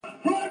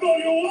That's all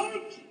you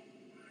want?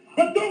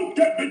 But don't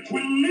get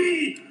between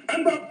me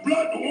and the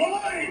blood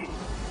wine.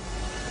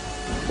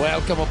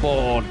 Welcome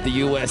aboard the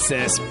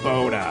USS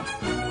Boda.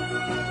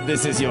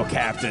 This is your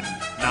captain,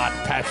 not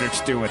Patrick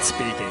Stewart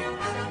speaking.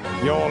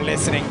 You're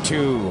listening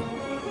to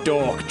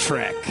Dork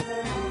Trek.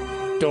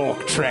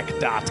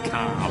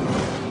 DorkTrek.com.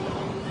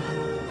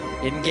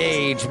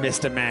 Engage,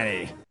 Mr.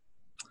 Manny.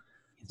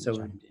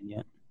 So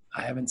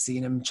I haven't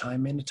seen him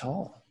chime in at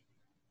all.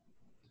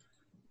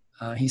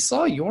 He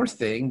saw your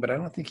thing, but I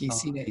don't think he's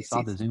seen it. He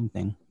saw the Zoom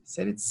thing.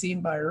 Said it's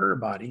seen by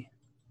everybody.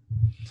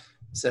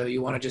 So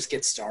you want to just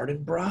get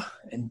started, bruh?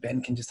 And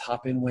Ben can just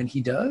hop in when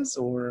he does?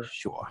 Or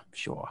Sure.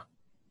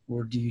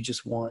 Or do you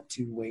just want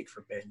to wait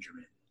for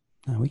Benjamin?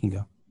 No, we can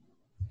go.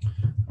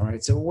 All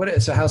right.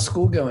 So how's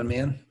school going,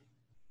 man?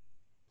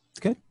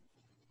 It's good.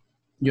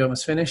 You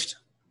almost finished?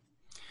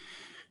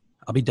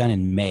 I'll be done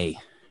in May.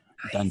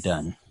 Nice.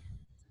 Done.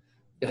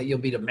 You'll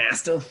be the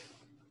master?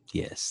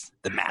 Yes.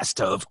 The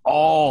master of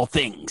all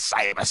things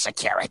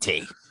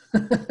cybersecurity.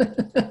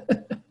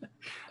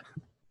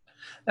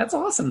 That's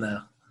awesome,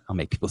 though. I'll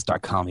make people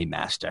start calling me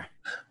master.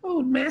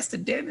 Oh, Master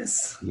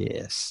Dennis.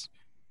 Yes.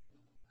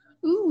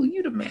 Ooh,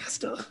 you the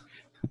master.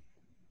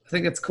 I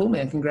think that's cool,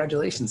 man.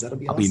 Congratulations. That'll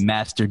be I'll awesome. be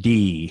Master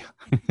D.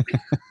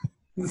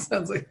 It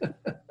sounds like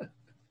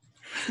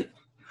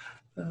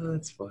oh,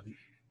 that's funny.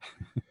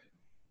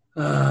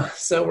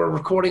 So we're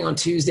recording on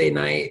Tuesday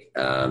night.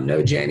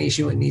 No Jenny.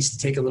 She needs to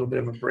take a little bit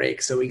of a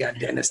break. So we got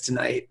Dennis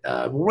tonight.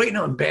 We're waiting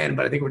on Ben,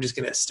 but I think we're just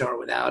going to start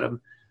without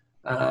him.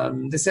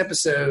 This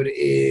episode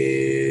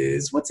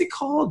is, what's it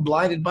called?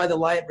 Blinded by the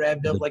Light,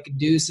 wrapped up like a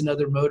deuce,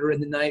 another motor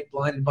in the night,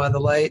 blinded by the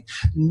light.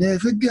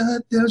 Never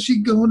got down,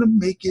 she gonna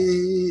make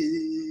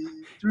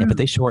it. Yeah, but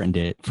they shortened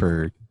it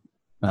for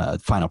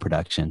final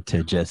production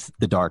to just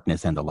the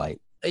darkness and the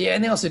light. Yeah,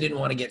 and they also didn't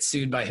want to get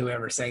sued by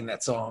whoever sang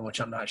that song, which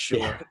I'm not sure.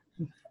 Yeah.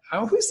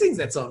 Who sings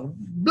that song?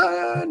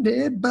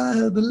 Blinded by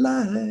the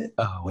light.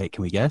 Oh, wait,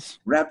 can we guess?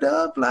 Wrapped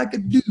up like a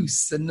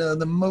deuce,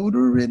 another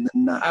motor in the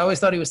night. I always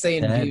thought he was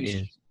saying That douche.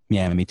 is-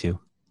 yeah, me too.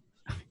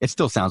 It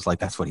still sounds like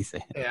that's what he's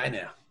saying. Yeah, I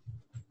know.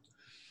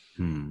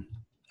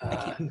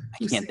 I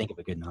can't think of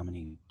a good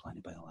nominee.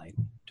 Blinded by the Light.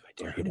 Do I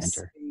dare hit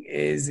enter?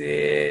 Is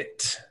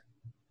it?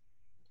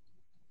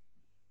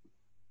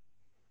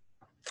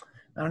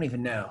 I don't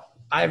even know.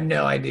 I have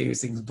no idea who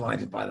sings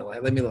Blinded by the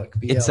Light. Let me look.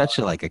 It's such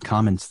a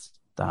common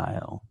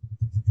style.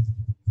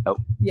 Oh,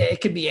 Yeah, it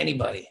could be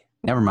anybody.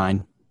 never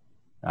mind.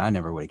 I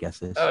never would have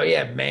guessed this. Oh,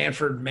 yeah,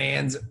 Manfred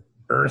Mann's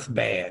Earth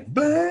Band.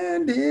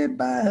 Blinded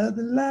by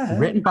the light.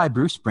 Written by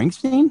Bruce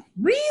Springsteen?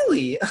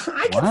 Really?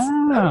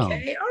 Wow.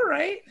 Okay, all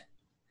right.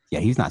 Yeah,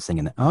 he's not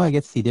singing that. Oh, I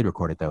guess he did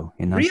record it though.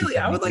 In Really?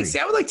 I would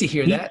like to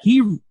hear that.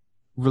 He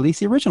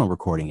released the original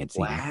recording, it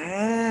seems.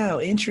 Wow,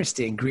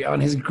 interesting. On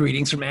his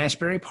Greetings from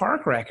Ashbury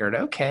Park record.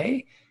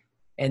 Okay.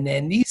 And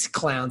then these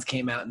clowns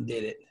came out and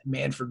did it.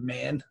 Manfred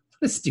Mann.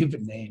 What a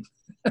stupid name.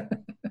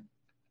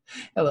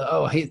 Hello.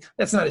 Oh,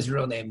 that's not his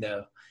real name,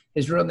 though.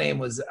 His real name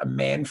was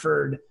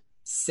Manfred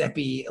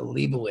Seppi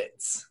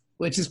Leibowitz,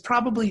 which is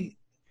probably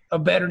a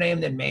better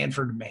name than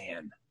Manfred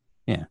Mann.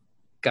 Yeah.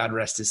 God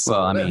rest his soul.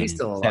 Well, I No, mean, he's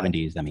still alive.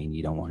 70s. I mean,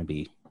 you don't want to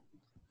be,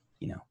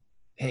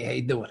 Hey, how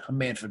you doing? I'm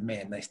Manfred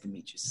Mann. Nice to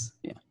meet you.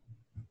 Yeah.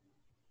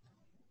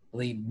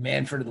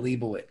 Manfred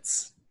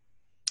Leibowitz.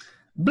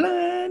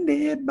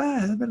 Blinded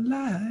by the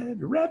light,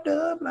 wrapped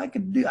up like a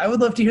dude. I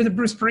would love to hear the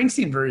Bruce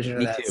Springsteen version of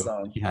Me that too.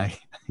 song. Yeah, I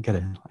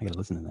gotta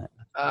listen to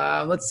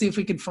that. Let's see if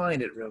we can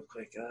find it real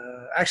quick.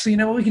 Actually, you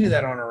know what? We can do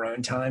that on our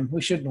own time.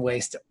 We shouldn't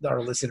waste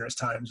our listeners'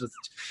 times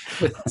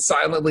with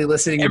silently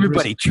listening. to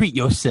Everybody Bruce. treat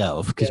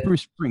yourself because Yeah.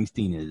 Bruce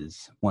Springsteen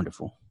is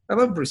wonderful. I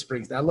love Bruce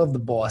Springsteen. I love the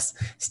boss.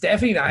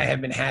 Stephanie and I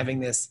have been having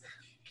this.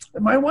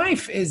 My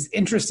wife is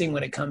interesting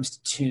when it comes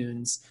to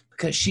tunes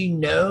because she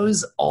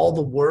knows all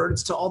the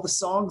words to all the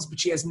songs, but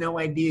she has no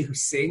idea who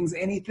sings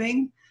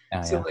anything.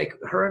 Oh, So yeah. like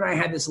her and I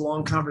had this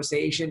long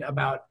conversation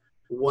about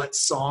what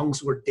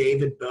songs were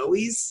David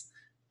Bowie's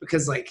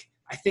because like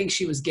I think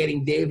she was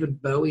getting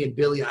David Bowie and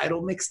Billy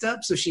Idol mixed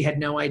up. So she had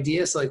no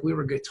idea. So like we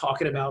were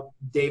talking about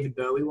David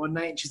Bowie one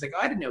night and she's like, oh,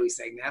 I didn't know he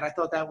sang that. I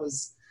thought that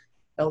was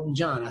Elton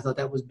John. I thought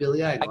that was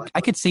Billy Idol.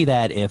 I could see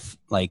that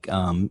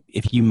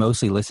if you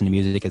mostly listen to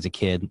music as a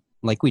kid,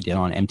 like we did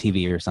on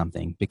MTV or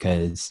something,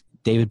 because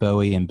David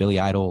Bowie and Billy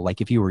Idol,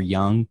 like if you were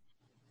young,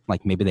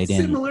 like maybe they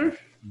didn't. Similar.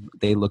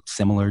 They looked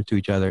similar to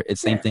each other.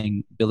 It's same Yeah.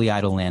 thing. Billy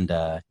Idol and who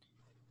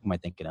am I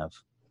thinking of?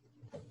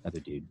 Another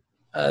dude.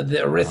 The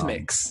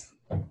Eurythmics.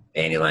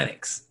 Annie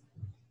Lennox.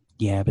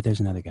 Yeah, but there's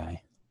another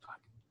guy. Fuck.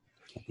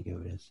 Can't think of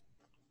who it is.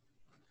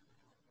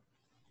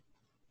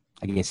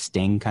 I guess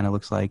Sting kind of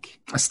looks like.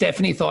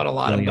 Stephanie thought a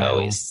lot of Billy Idol.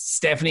 Bowie.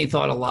 Stephanie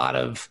thought a lot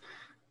of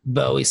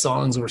Bowie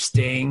songs were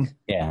Sting.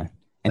 Yeah.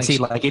 And Like see, she-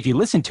 like if you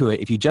listen to it,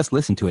 if you just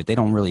listen to it, they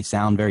don't really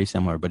sound very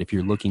similar. But if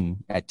you're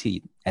looking at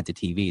the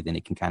TV, then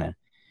it can kind of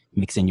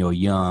mix in your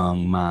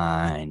young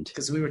mind.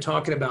 Because we were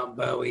talking about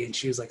Bowie, and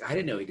she was like, I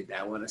didn't know he did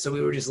that one. So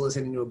we were just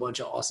listening to a bunch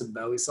of awesome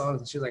Bowie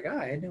songs, and she was like,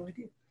 I had no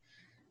idea.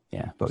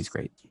 Yeah, Bowie's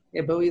great.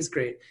 Yeah, Bowie is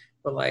great.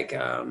 But like,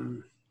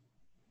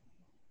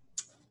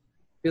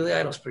 Billy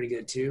Idol's pretty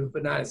good too,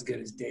 but not as good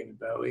as David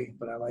Bowie.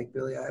 But I like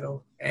Billy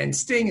Idol, and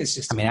Sting is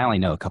just. I mean, I only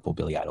know a couple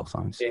Billy Idol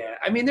songs. Yeah,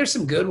 I mean, there's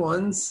some good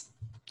ones.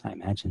 I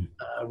imagine.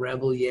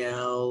 Rebel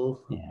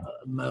Yell, Yeah.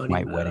 Money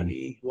White Money,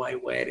 Wedding.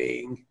 White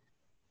Wedding.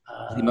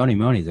 Money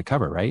Money is a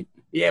cover, right?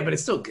 Yeah, but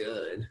it's still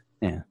good.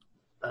 Yeah.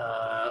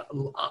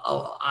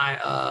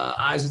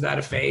 Eyes Without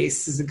a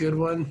Face is a good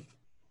one.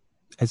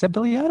 Is that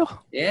Billy Idol?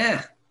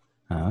 Yeah,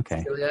 Oh,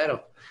 okay. Billy Idol.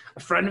 A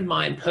friend of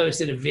mine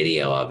posted a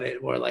video of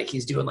it where like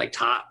he's doing like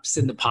tops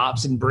in the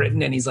pops in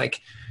Britain, and he's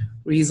like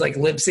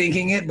lip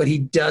syncing it, but he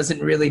doesn't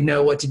really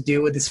know what to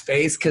do with his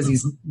face because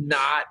he's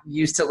not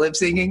used to lip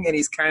syncing, and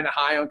he's kind of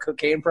high on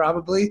cocaine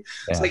probably. Yeah.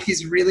 It's like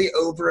he's really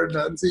over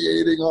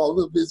enunciating all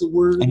of his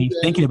words, And he's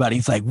thinking about it.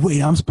 He's like,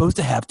 wait, I'm supposed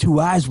to have two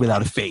eyes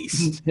without a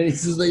face. And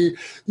he's just like,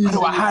 How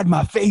do I hide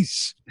my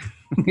face?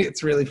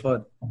 it's really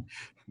fun.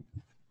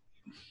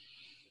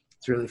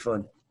 It's really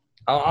fun.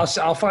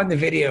 I'll find the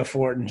video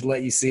for it and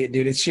let you see it,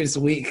 dude. It's just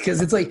weak because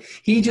it's like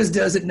he just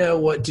doesn't know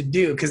what to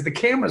do because the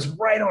camera's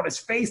right on his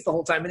face the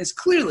whole time and it's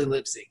clearly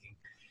lip syncing,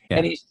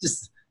 and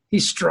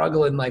he's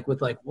struggling like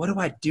with like, what do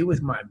I do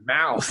with my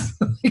mouth?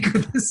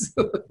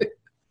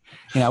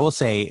 Yeah, I will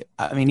say,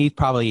 I mean, he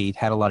probably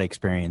had a lot of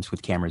experience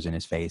with cameras in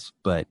his face,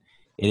 but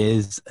it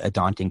is a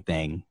daunting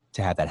thing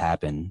to have that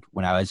happen.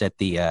 When I was at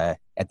the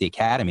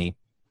academy,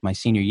 my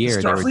senior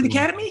year, Starfleet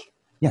Academy.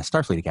 Yeah,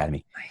 Starfleet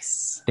Academy.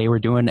 Nice. They were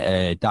doing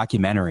a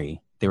documentary.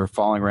 They were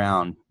following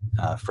around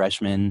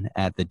freshmen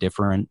at the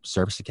different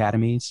service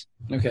academies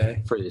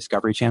Okay. for the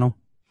Discovery Channel.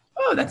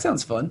 Oh, that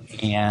sounds fun.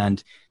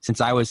 And since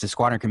I was the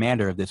squadron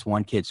commander of this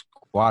one kid's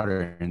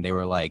squadron, they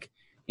were like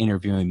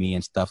interviewing me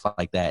and stuff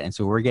like that. And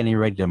so we're getting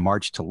ready to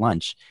march to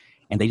lunch,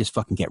 and they just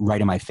fucking get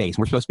right in my face.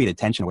 We're supposed to be at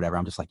attention or whatever.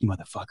 I'm just like, you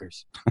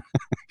motherfuckers.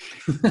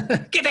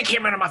 Get that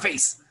camera out of my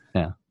face.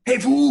 Yeah. Hey,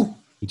 fool.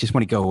 You just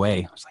want to go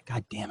away. I was like,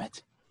 God damn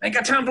it. I ain't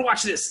got time to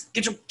watch this.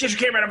 Get your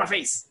camera out of my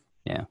face.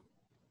 Yeah.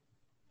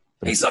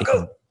 Hey,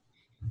 sucker.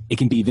 It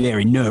can be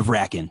very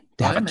nerve-wracking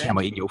to have I a imagine.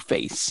 camera in your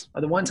face.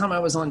 The one time I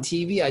was on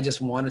TV, I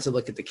just wanted to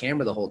look at the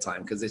camera the whole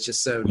time because it's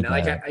just so With,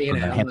 like from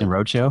the Hampton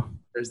Roadshow.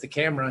 there's the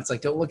camera. It's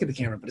like, don't look at the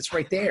camera, but it's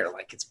right there.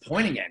 Like it's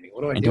pointing at me.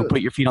 What do I And do? don't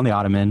put your feet on the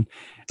ottoman.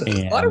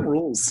 A lot of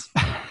rules.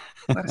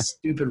 A lot of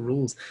stupid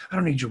rules. I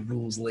don't need your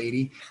rules,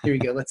 lady. Here we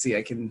go. Let's see.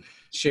 I can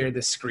share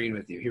this screen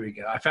with you. Here we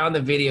go. I found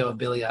the video of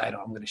Billy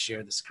Idol. I'm going to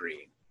share the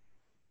screen.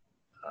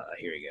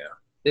 Here we go.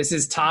 This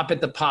is Top at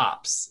the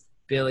Pops,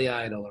 Billy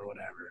Idol or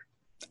whatever.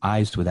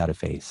 Eyes Without a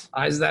Face.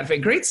 Eyes Without a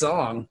Face. Great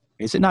song.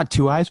 Is it not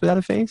Two Eyes Without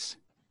a Face?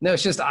 No,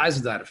 it's just Eyes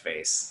Without a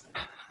Face.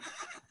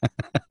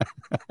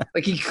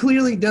 Like he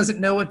clearly doesn't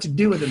know what to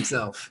do with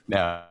himself.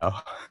 No.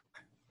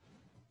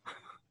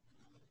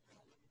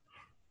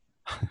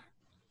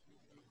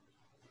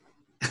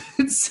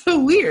 It's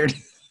so weird.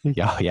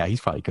 Yeah,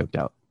 he's probably coked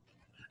out.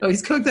 Oh,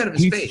 he's cooked out of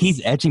his face.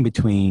 He's edging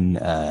between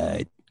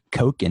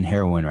coke and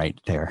heroin right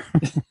there.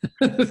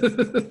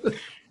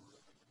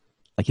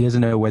 Like he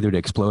doesn't know whether to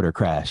explode or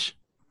crash.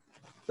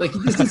 Like he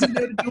just doesn't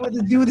know what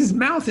to do with his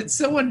mouth. It's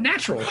so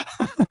unnatural.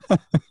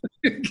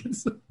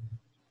 It's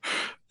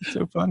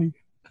so funny.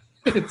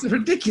 It's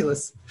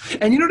ridiculous.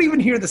 And you don't even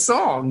hear the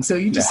song, so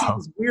you just No. see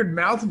this weird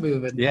mouth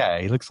moving. Yeah,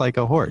 he looks like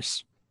a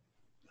horse.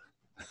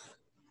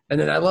 And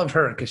then I love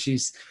her because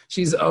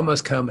she's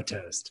almost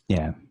comatose.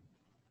 Yeah.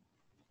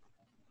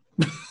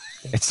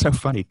 It's so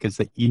funny because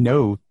they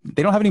don't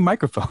have any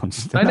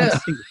microphones. They're I know.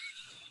 not singing.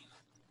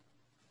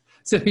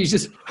 So he's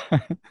just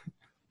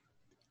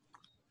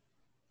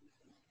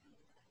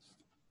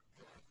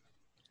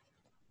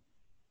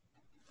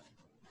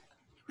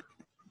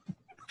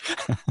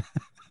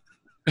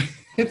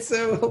it's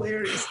so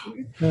hilarious.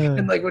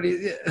 And like what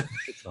he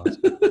awesome.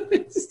 he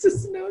just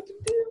doesn't know what to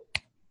do.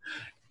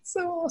 It's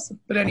so awesome.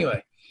 But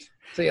anyway,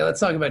 so yeah, let's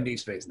talk about Deep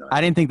Space Nine.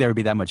 I didn't think there would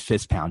be that much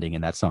fist pounding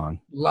in that song.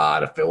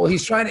 Lot of well,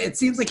 he's trying to. It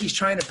seems like he's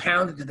trying to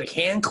pound it to the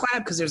hand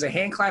clap because there's a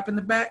hand clap in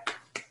the back.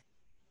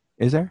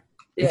 Is there?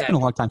 Yeah. It's been a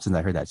long time since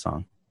I heard that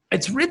song.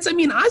 It's Ritz. I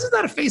mean, Eyes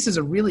Without a Face is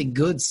a really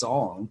good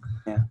song.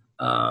 Yeah.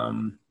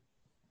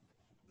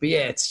 But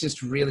yeah, it's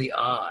just really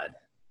odd.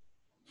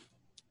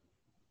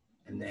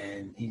 And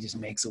then he just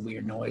makes a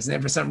weird noise. And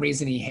then for some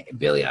reason,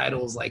 Billy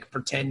Idol's like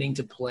pretending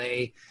to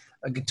play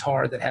a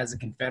guitar that has a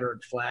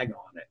Confederate flag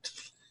on it.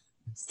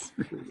 It's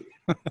really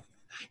weird.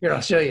 Here,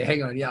 I'll show you.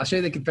 Hang on. Yeah, I'll show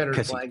you the Confederate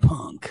Because flag. he's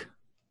punk.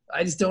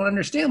 I just don't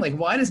understand. Like,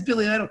 why does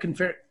Billy Idol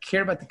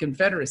care about the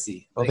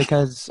Confederacy? Well, Like,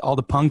 because all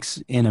the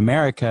punks in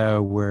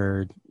America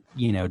were,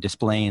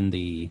 displaying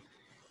the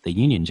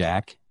Union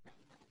Jack.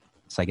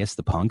 So I guess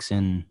the punks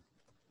in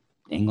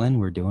England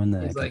were doing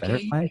the he's like,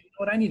 Confederate hey, flag. you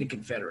know what? I need a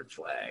Confederate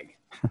flag.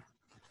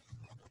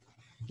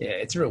 Yeah,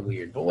 it's real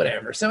weird, but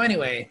whatever. So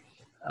anyway,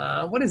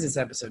 what is this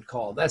episode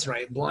called? That's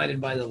right,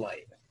 Blinded by the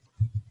Light.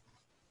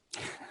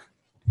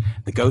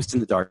 The Ghost in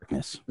the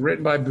Darkness.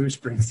 Written by Bruce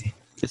Springsteen.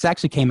 This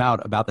actually came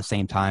out about the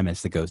same time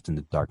as The Ghost in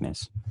the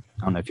Darkness.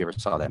 I don't know if you ever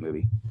saw that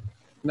movie.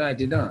 No, I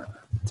did not.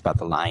 It's about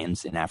the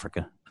lions in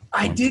Africa.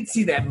 I did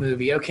see that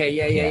movie. Okay,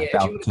 yeah.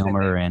 Val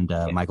Kilmer and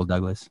Michael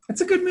Douglas.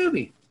 It's a good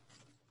movie.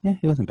 Yeah,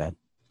 it wasn't bad.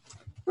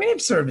 mean,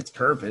 it served its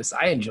purpose.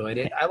 I enjoyed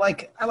it. I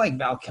like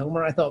Val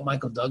Kilmer. I thought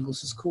Michael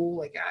Douglas was cool.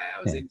 Like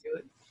I was into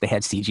it. They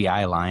had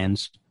CGI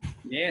lions.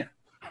 Yeah.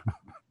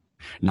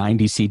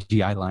 90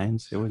 CGI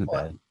lions. It wasn't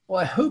bad. Well,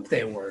 I hope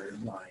they were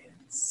lions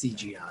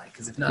CGI,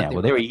 because if not,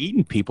 They were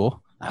eating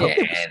people.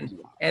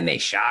 And they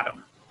shot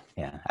them.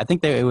 Yeah, I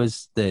think it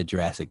was the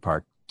Jurassic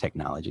Park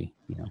technology.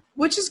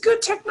 Which is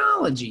good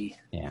technology.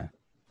 Yeah.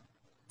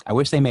 I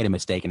wish they made a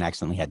mistake and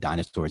accidentally had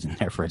dinosaurs in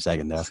there for a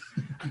second, though.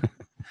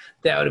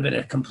 That would have been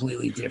a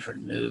completely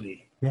different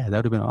movie. Yeah, that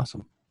would have been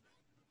awesome.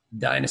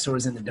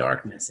 Dinosaurs in the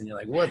darkness, and you're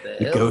like, what the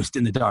The hell? Ghost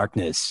in the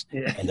Darkness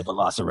and the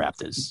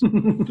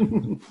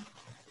Velociraptors.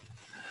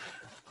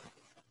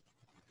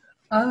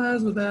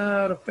 Eyes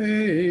without a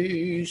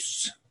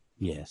face.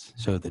 Yes.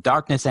 So the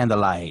darkness and the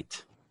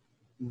light.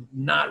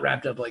 Not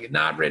wrapped up like it.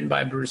 Not written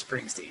by Bruce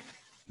Springsteen.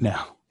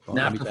 No. Well,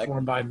 Not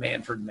performed by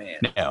Manfred Mann.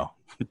 No.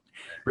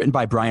 Written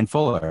by Brian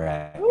Fuller.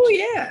 Actually, Oh,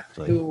 yeah.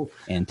 Who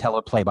and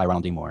teleplay by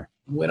Ronald D. Moore.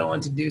 went on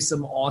to do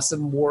some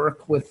awesome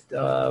work with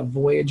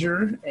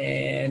Voyager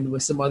and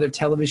with some other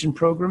television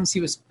programs.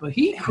 He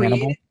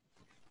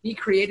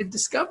created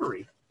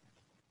Discovery.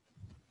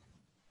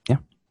 Yeah.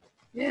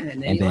 Yeah,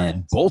 and And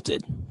then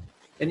bolted.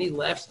 Then he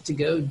left to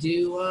go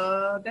do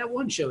that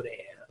one show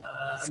they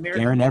had,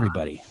 Scaring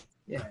everybody.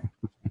 Yeah.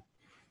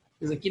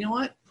 He's like, you know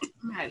what?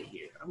 I'm out of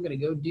here. I'm gonna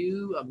go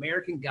do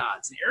American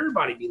Gods, and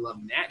everybody be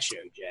loving that show,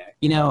 Jack.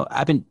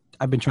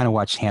 I've been trying to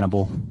watch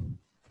Hannibal.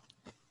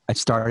 I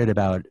started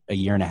about a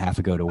year and a half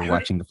ago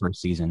watching the first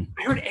season.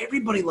 I heard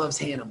everybody loves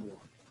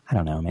Hannibal. I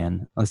don't know,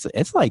 man.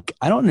 It's like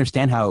I don't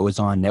understand how it was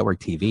on network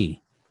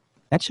TV.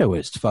 That show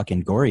is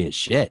fucking gory as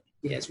shit.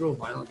 Yeah, it's real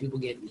violent. People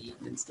getting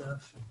eaten and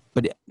stuff.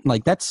 But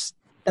like that's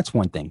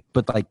one thing.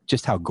 But like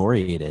just how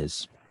gory it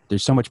is.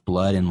 There's so much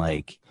blood and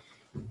like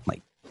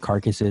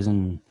carcasses,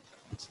 and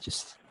it's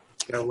just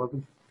Gotta love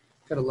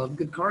a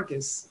good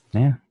carcass.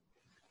 yeah.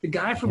 The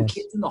guy from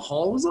Kids in the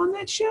Hall was on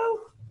that show?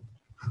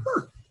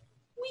 Huh.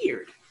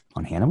 Weird.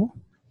 On Hannibal?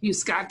 He was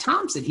Scott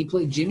Thompson. He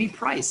played Jimmy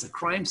Price, a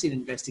crime scene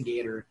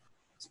investigator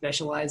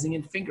specializing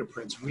in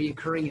fingerprints,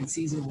 reoccurring in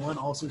season 1,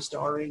 also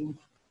starring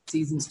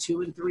seasons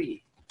 2 and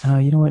 3.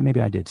 You know what?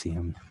 Maybe I did see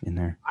him in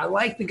there. I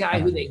like the guy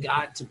who they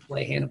got to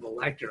play Hannibal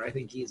Lecter. I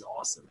think he's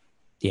awesome.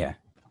 Yeah.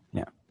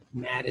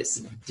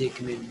 Mattis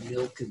Dickman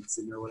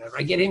Wilkinson or whatever.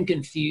 I get him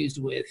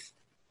confused with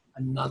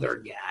another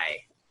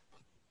guy.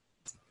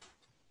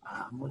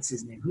 What's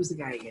his name? Who's the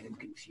guy I get him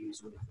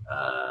confused with?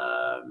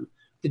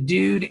 The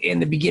dude in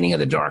the beginning of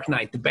The Dark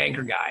Knight, the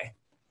banker guy.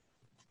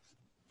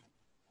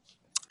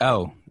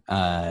 Oh,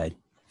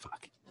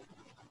 fuck.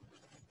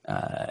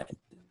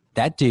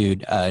 That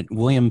dude,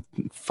 William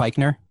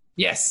Fichtner.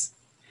 Yes.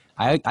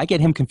 I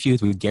get him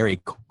confused with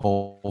Gary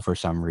Cole for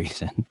some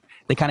reason.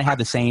 They kind of have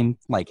the same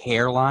like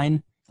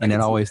hairline, and it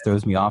always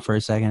throws me off for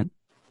a second.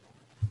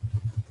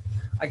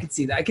 I could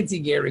see that. I could see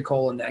Gary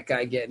Cole and that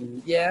guy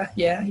getting, yeah.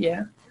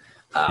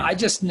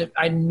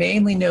 I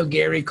mainly know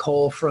Gary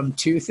Cole from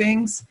two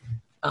things,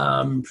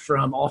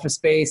 from Office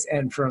Space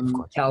and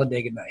from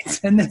Talladega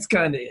Nights, and that's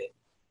kind of it.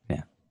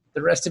 Yeah.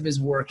 The rest of his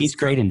work. He's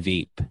great in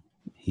Veep.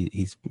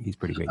 He's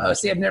pretty great. Oh,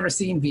 see, I've never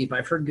seen Veep.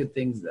 I've heard good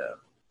things though.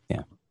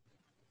 Yeah.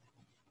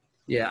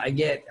 Yeah, I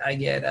get,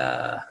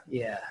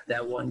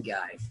 that one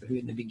guy who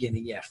in the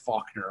beginning,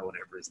 Faulkner or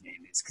whatever his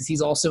name is, because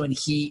he's also in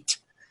Heat.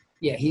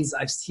 Yeah, he's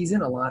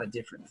in a lot of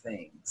different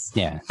things.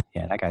 Yeah,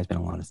 that guy's been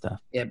in a lot of stuff.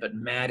 Yeah, but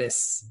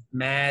Mads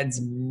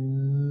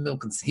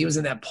Mikkelsen, he was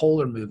in that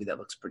Polar movie that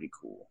looks pretty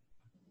cool.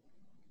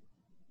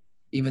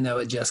 Even though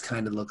it just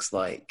kind of looks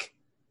like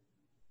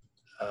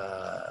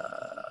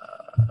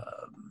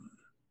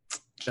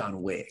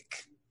John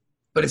Wick.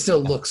 But it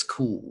still looks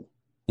cool.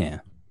 Yeah.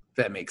 If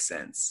that makes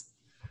sense.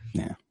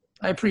 Yeah.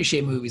 I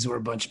appreciate movies where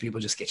a bunch of people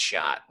just get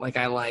shot. Like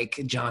I like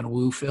John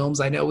Woo films.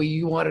 I know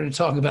you wanted to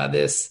talk about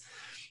this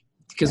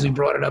because we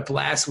brought it up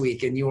last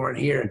week and you weren't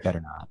here. You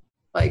better not.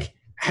 Like,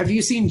 have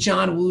you seen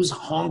John Woo's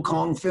Hong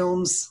Kong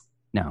films?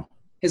 No.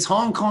 His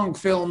Hong Kong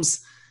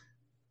films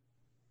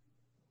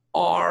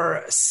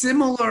are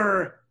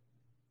similar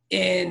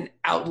in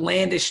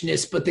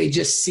outlandishness, but they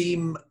just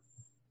seem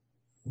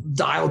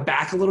dialed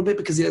back a little bit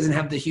because he doesn't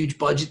have the huge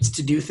budgets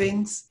to do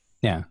things.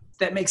 Yeah.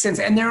 That makes sense.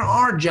 And there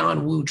are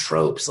John Woo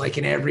tropes. Like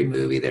in every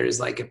movie,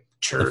 there's like a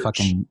church.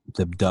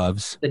 The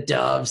doves. The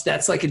doves.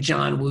 That's like a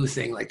John Woo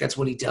thing. Like that's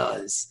what he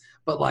does.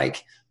 But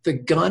like the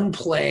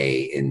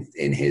gunplay in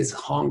his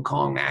Hong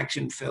Kong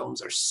action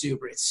films it's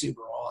super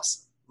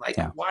awesome. Like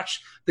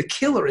watch The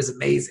Killer is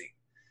amazing.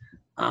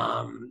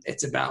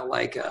 It's about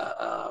like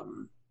a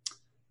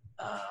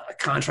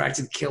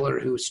contracted killer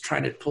who's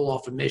trying to pull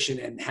off a mission,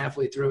 and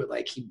halfway through it,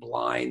 like he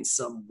blinds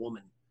some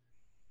woman.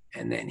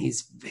 And then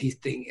he's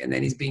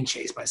being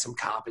chased by some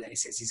cop, and then he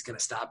says he's going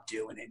to stop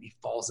doing it. And he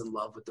falls in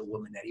love with the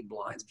woman that he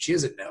blinds. But she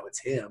doesn't know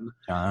it's him.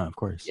 Of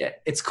course. Yeah,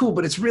 it's cool,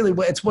 but it's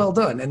well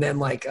done. And then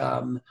like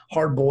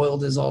Hard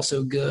Boiled is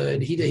also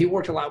good. He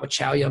worked a lot with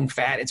Chow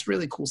Yun-Fat. It's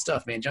really cool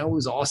stuff, man. John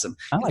Woo's awesome.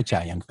 I like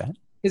Chow Yun-Fat.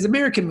 His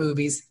American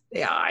movies,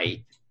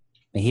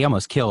 he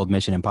almost killed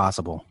Mission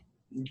Impossible.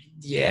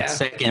 Yeah. That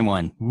second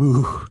one.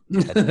 Woo.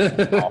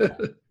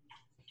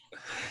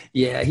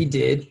 Yeah, he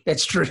did.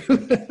 That's true.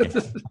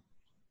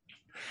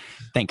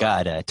 Thank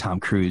God Tom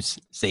Cruise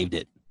saved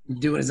it.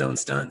 Doing his own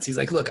stunts. He's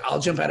like, look, I'll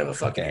jump out of a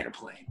fucking Okay.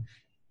 airplane.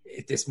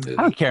 If this movie.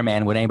 I don't care,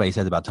 man, what anybody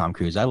says about Tom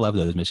Cruise. I love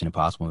those Mission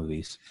Impossible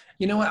movies.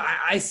 You know what?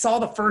 I saw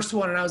the first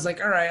one and I was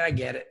like, all right, I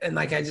get it. And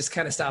like, I just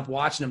kind of stopped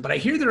watching them, but I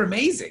hear they're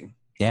amazing.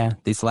 Yeah,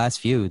 these last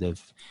few,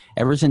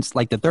 ever since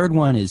like the third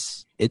one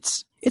it's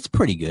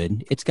pretty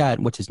good. It's got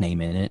what's his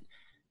name in it,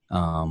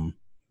 the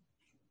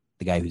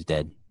guy who's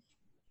dead.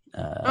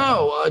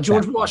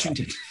 George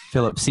Washington.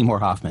 Philip Seymour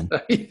Hoffman.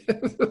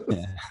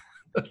 Yeah.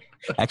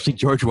 Actually,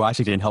 George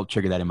Washington helped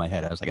trigger that in my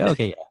head. I was like, oh,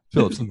 okay, yeah,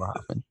 Philip Seymour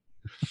Hoffman.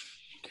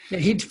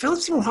 Yeah, Philip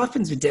Seymour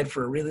Hoffman's been dead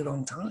for a really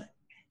long time.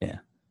 Yeah,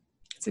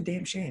 it's a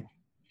damn shame.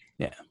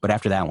 Yeah, but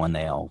after that one,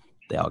 they all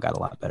got a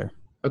lot better.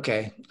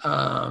 Okay,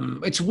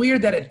 it's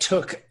weird that it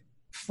took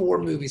 4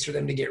 movies for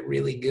them to get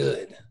really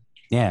good.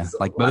 Yeah,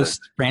 like most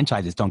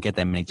franchises don't get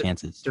that many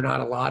chances. They're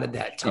not allotted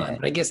that time. Yeah.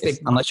 But I guess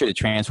unless you're the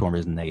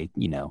Transformers and they,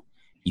 you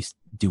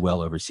do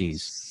well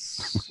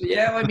overseas.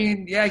 Yeah, I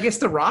mean, I guess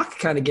The Rock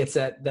kind of gets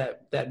that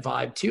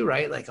vibe too,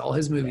 right? Like all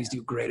his movies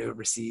do great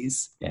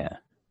overseas. Yeah.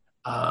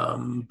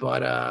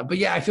 But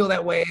yeah, I feel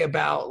that way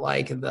about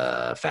like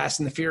the Fast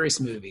and the Furious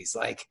movies.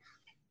 Like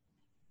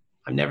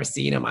I've never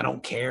seen them. I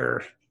don't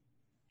care.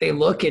 They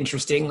look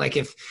interesting. Like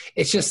if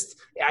it's just,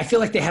 I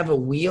feel like they have a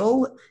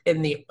wheel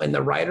in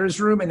the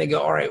writer's room and they go,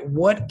 all right,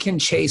 what can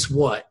chase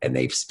what? And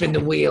they spin the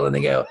wheel and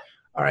they go,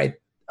 all right,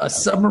 a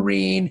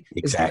submarine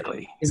is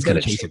going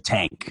to chase a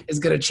tank. Is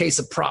going to chase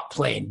a prop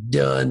plane.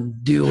 Done.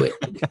 Do it.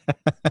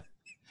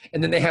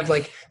 And then they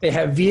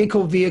have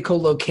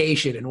vehicle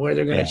location and where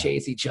they're going to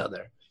chase each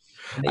other.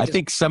 I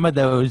think some of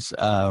those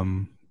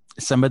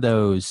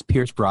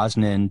Pierce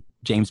Brosnan,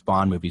 James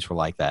Bond movies were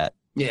like that.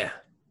 Yeah.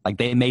 Like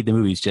they made the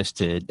movies just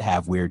to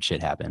have weird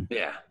shit happen.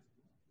 Yeah.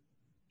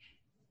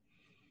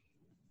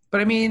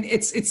 But I mean,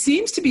 it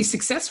seems to be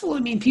successful. I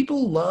mean,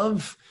 people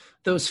love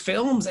those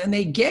films and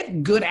they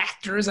get good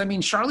actors. I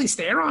mean, Charlize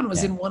Theron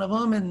was in one of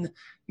them and,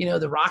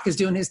 The Rock is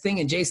doing his thing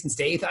and Jason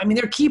Statham. I mean,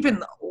 they're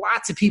keeping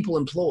lots of people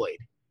employed.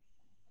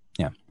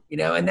 Yeah.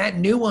 And that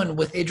new one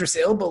with Idris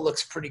Elba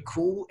looks pretty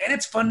cool. And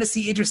it's fun to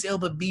see Idris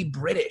Elba be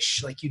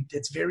British. Like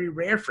it's very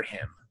rare for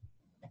him.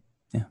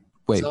 Yeah.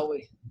 Wait,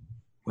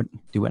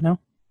 what now?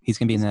 He's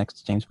going to be in the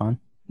next James Bond?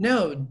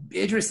 No,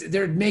 Idris,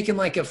 they're making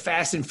like a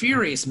Fast and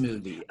Furious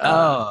movie.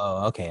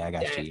 Okay. I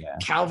got you. Yeah.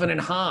 Calvin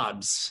and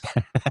Hobbes.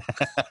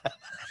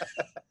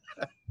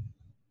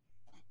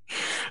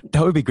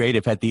 That would be great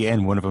if at the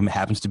end one of them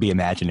happens to be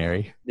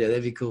imaginary. Yeah,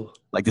 that'd be cool.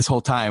 Like this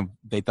whole time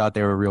they thought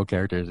they were real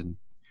characters and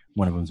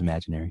one of them's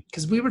imaginary.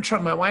 Because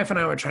my wife and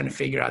I were trying to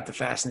figure out the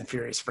Fast and the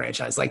Furious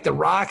franchise. Like The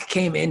Rock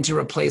came in to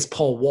replace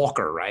Paul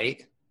Walker,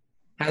 right?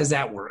 How does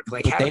that work?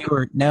 Like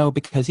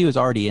because he was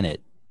already in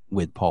it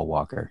with Paul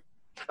Walker.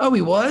 Oh,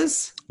 he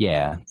was?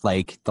 Yeah.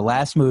 Like the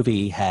last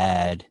movie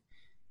had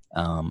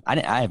I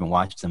haven't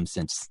watched them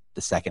since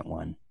the second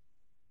one.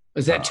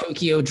 Was that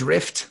Tokyo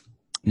Drift?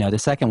 No, the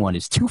second one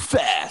is Too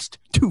Fast,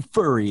 Too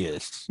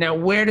Furious. Now,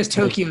 where does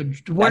Tokyo?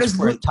 Where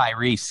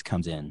Tyrese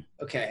comes in?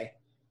 Okay.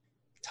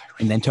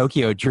 And then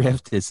Tokyo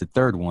Drift is the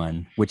third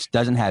one, which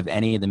doesn't have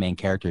any of the main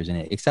characters in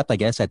it, except I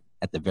guess at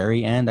the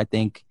very end, I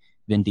think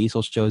Vin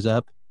Diesel shows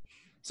up,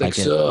 like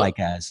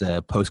as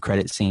a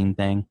post-credit scene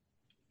thing.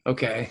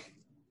 Okay.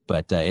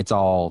 But it's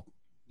all,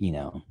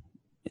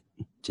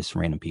 just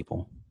random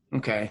people.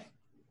 Okay.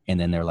 And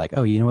then they're like,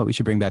 oh, you know what? We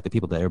should bring back the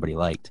people that everybody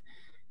liked.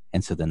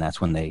 And so then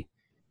that's when they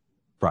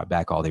brought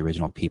back all the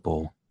original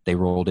people. They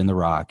rolled in The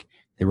Rock.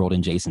 They rolled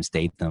in Jason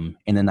Statham.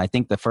 And then I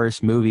think the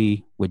first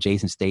movie with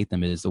Jason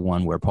Statham is the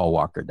one where Paul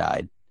Walker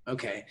died.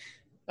 Okay.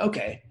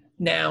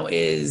 Now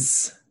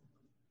is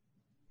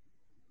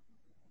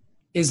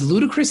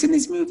Ludacris in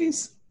these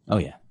movies? Oh,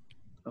 yeah.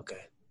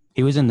 Okay.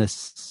 He was in the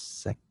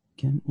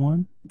second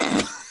one?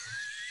 I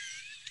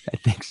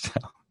think so.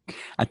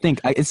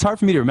 It's hard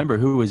for me to remember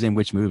who was in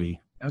which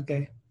movie.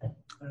 Okay. All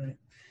right.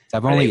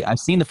 I've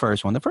seen the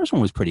first one. The first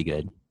one was pretty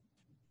good.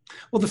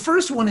 Well, the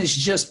first one is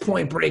just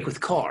Point Break with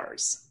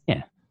cars.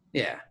 Yeah.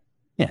 Yeah.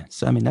 Yeah.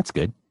 So, I mean, that's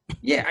good.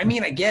 Yeah. I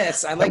mean, I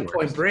guess I like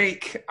Point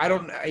Break. I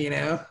don't, I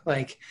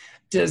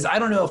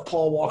don't know if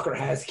Paul Walker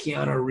has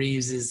Keanu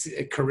Reeves'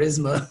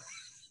 charisma.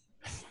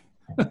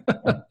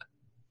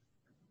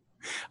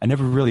 I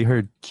never really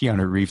heard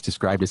Keanu Reeves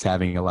described as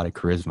having a lot of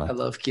charisma. I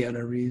love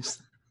Keanu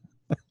Reeves.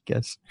 I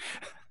guess.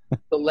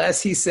 The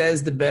less he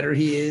says, the better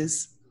he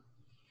is.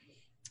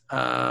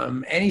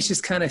 And he's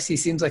just he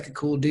seems like a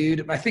cool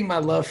dude. I think my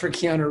love for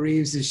Keanu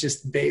Reeves is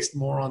just based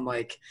more on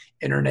like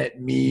internet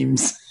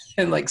memes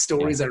and like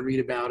stories I read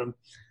about him.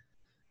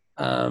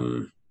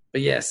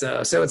 But yeah,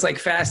 so it's like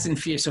Fast and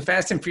Furious. So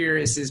Fast and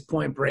Furious is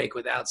Point Break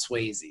without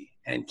Swayze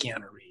and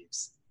Keanu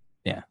Reeves.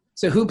 Yeah.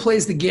 So who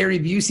plays the Gary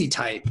Busey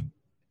type?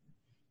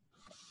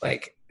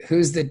 Like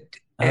who's the?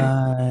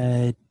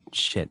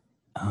 Shit.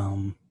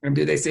 And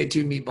do they say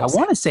two meatballs? I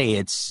want to say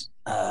it's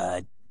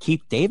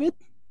Keith David.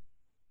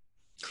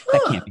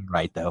 That can't be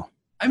right, though.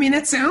 I mean,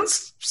 that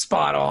sounds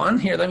spot on.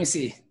 Here, let me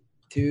see.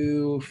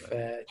 Too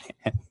fat.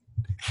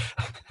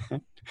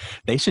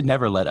 They should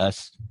never let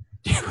us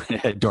do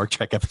a Dork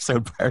Trek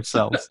episode by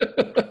ourselves.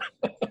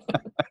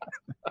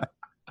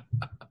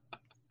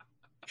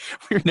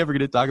 We're never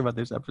going to talk about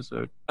this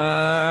episode.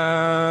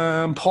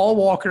 Paul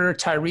Walker,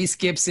 Tyrese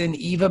Gibson,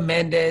 Eva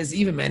Mendes.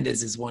 Eva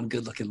Mendes is one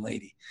good-looking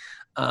lady.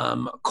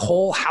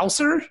 Cole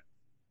Hauser,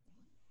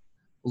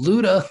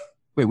 Luda.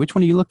 Wait, which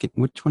one are you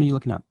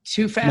looking up?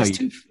 Too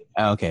Fast,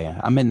 Okay,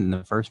 I'm in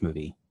the first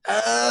movie.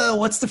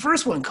 What's the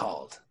first one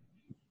called?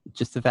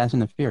 Just the Fast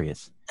and the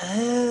Furious.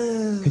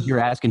 Oh. Because you're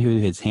asking who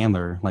his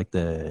handler, like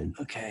the...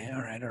 Okay,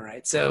 all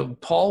right. So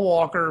Paul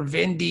Walker,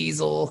 Vin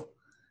Diesel,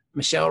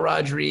 Michelle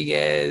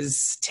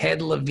Rodriguez,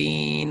 Ted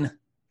Levine.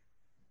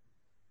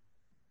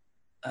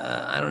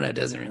 I don't know. It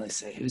doesn't really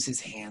say. Who's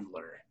his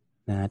handler?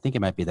 I think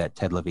it might be that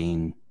Ted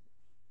Levine.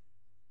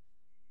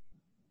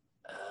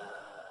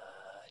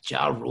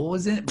 Ja Rule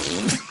was in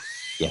it?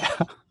 Yeah.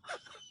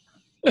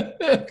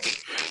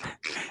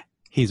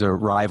 He's a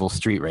rival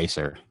street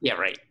racer. Yeah,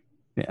 right.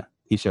 Yeah.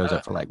 He shows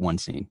up for like one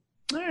scene.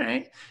 All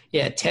right.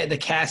 Yeah, the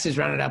cast is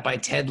rounded out by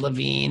Ted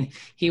Levine.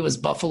 He was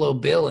Buffalo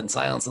Bill in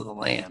Silence of the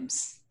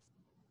Lambs.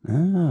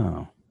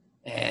 Oh.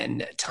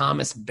 And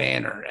Thomas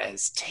Banner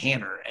as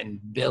Tanner and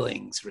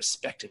Billings,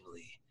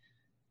 respectively.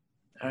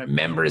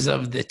 Members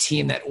of the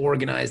team that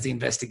organized the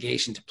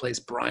investigation to place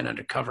Brian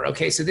undercover.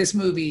 Okay, so this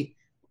movie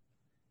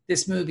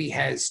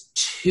has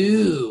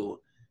 2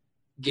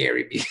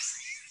 Gary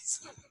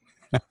Buseys.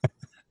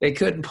 They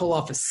couldn't pull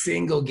off a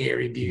single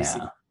Gary Busey.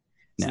 No.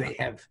 So they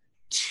have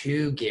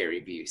 2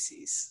 Gary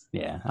Buseys.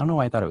 Yeah. I don't know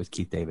why I thought it was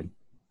Keith David.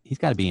 He's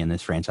got to be in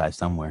this franchise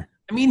somewhere.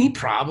 I mean,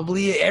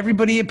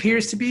 everybody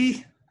appears to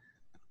be.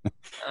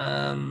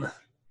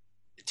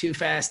 Too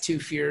Fast, Too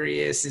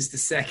Furious is the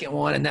second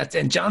one,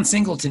 and John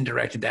Singleton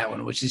directed that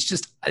one, which is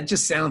it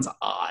just sounds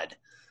odd.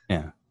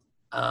 Yeah.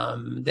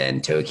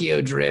 Then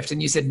Tokyo Drift,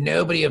 and you said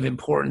nobody of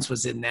importance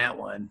was in that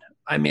one.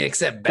 I mean,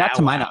 except Bow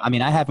Wow. I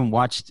mean, I haven't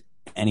watched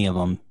any of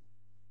them.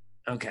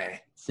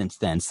 Okay. Since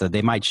then, so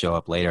they might show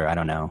up later. I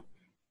don't know.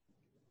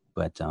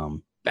 But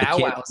Bow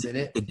Wow's in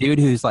it. The dude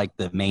who's like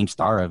the main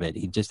star of it,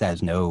 he just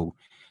has no.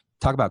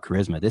 Talk about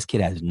charisma. This kid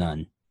has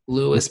none.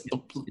 Lucas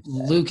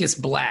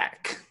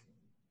Black.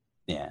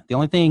 Yeah. The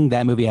only thing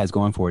that movie has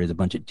going for it is a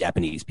bunch of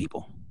Japanese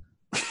people.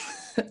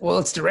 Well,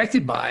 it's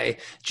directed by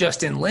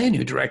Justin Lin,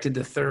 who directed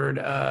the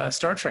 3rd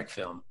Star Trek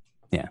film.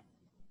 Yeah.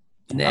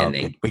 And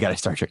then we got a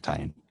Star Trek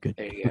tie-in. Good.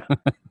 There you go.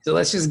 So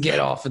let's just get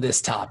off of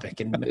this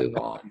topic and move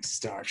on to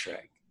Star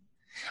Trek.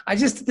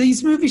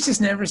 These movies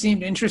just never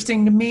seemed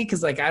interesting to me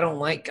because, like, I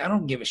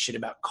don't give a shit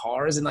about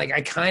cars, and like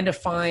I kind of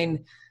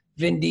find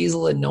Vin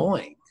Diesel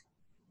annoying.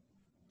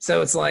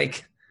 So it's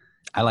like,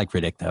 I like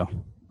Riddick though.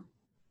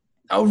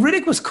 Oh,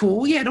 Riddick was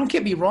cool. Yeah, don't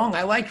get me wrong.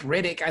 I liked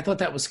Riddick. I thought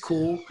that was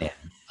cool. Yeah.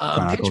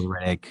 Chronicles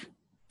Riddick.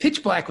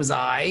 Pitch Black was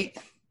aight.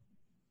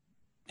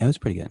 It was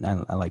pretty good.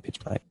 I like Pitch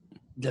Black.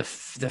 The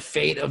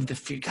Fate of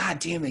the God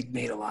damn, they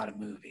made a lot of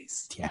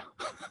movies. Yeah.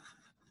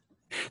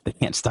 They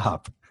can't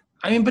stop.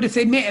 I mean, but if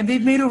they've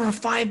made over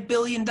 $5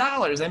 billion.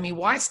 I mean,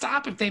 why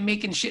stop if they're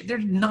making shit? They're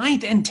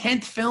 9th and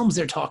 10th films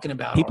they're talking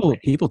about.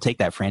 People take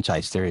that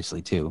franchise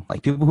seriously too.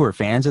 Like people who are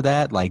fans of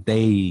that, like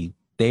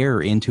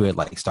they're into it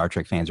like Star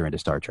Trek fans are into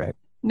Star Trek.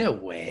 No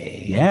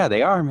way. Yeah,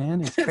 they are,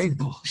 man. It's crazy.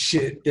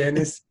 Bullshit,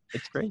 Dennis.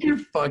 It's crazy. You're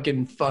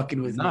fucking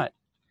with me. Not.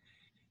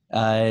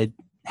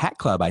 Hat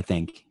Club, I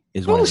think,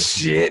 is one.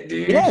 Bullshit,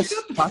 dude. Yes,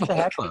 watch the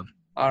Hat Club.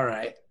 All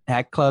right.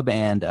 Hat Club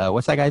and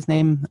what's that guy's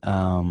name?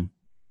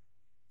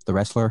 The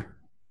wrestler.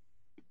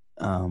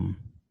 I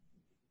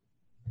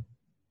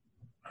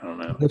don't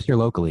know. He lives here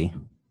locally.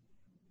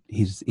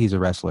 He's a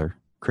wrestler.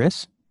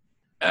 Chris?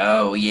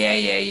 Oh,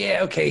 yeah.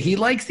 Okay, he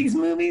likes these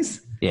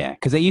movies? Yeah,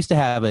 because they used to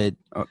have I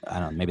don't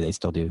know, maybe they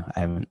still do. I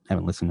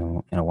haven't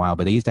listened in a while,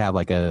 but they used to have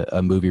like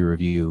a movie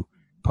review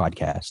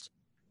podcast,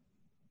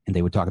 and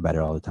they would talk about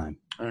it all the time.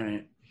 All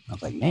right. I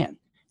was like, man,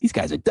 these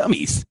guys are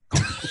dummies.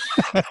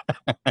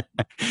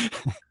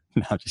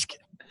 No, I'm just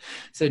kidding.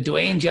 So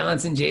Dwayne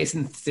Johnson,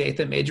 Jason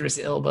Statham, Idris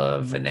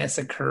Elba,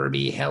 Vanessa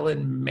Kirby,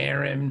 Helen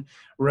Mirren,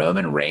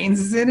 Roman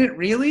Reigns is in it?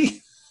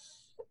 Really?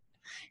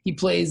 He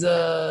plays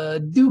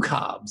Duke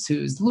Hobbs,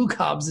 who's Luke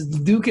Hobbs is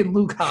Duke and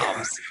Luke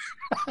Hobbs.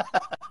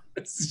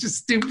 It's just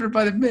stupider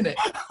by the minute.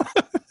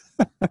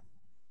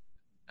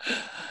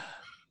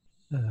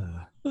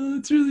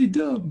 It's really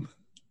dumb.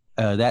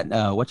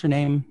 What's her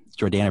name?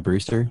 Jordana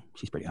Brewster.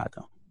 She's pretty hot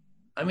though.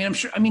 I mean, I'm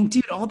sure. I mean,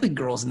 dude, all the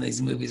girls in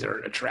these movies are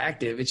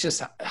attractive. It's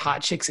just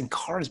hot chicks in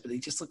cars, but they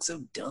just look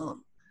so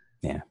dumb.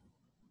 Yeah.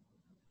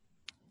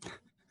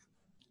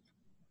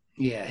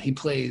 Yeah, he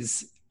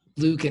plays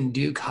Luke and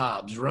Duke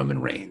Hobbs.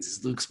 Roman Reigns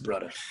is Luke's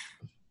brother.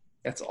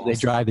 That's awesome. They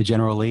drive the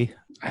General Lee?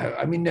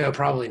 I mean, no,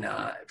 probably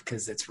not,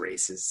 because that's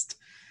racist.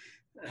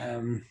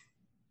 Wow,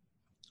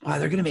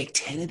 they're going to make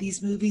 10 of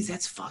these movies?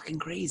 That's fucking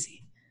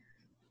crazy.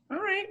 All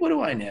right, what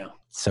do I know?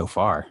 So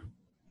far.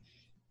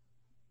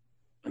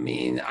 I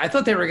mean, I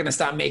thought they were going to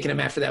stop making them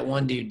after that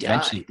one dude died.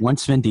 Eventually,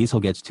 once Vin Diesel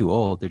gets too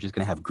old, they're just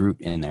going to have Groot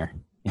in there.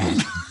 In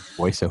his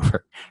voiceover.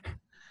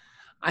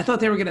 I thought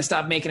they were going to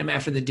stop making them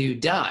after the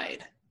dude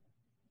died.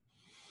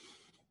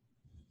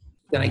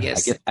 Then I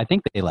guess I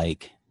think they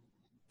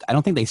I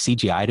don't think they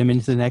CGI'd him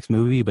into the next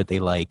movie, but they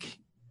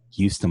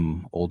used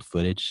some old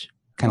footage.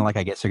 Kind of like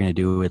I guess they're going to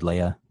do with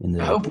Leia in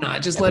the. I hope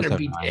not. Just let her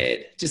be 9.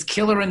 dead. Just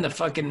kill her in the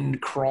fucking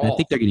crawl. And I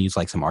think they're going to use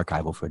some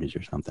archival footage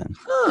or something.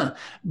 Huh.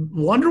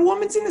 Wonder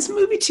Woman's in this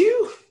movie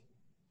too?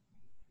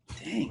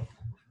 Dang.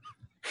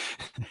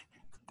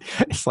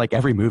 It's like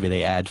every movie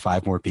they add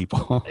 5 more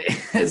people.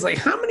 It's like,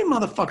 how many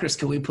motherfuckers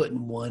can we put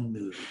in one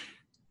movie?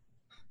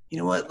 You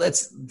know what?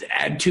 Let's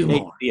add 2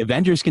 more. The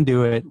Avengers can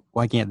do it.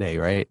 Why can't they,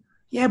 right?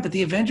 Yeah, but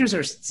the Avengers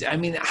are, I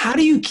mean, how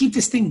do you keep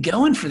this thing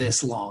going for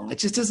this long? It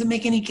just doesn't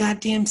make any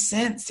goddamn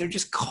sense. They're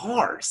just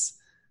cars.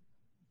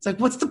 It's like,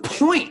 what's the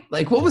point?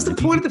 Like, what was the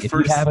point of the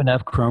first? If you have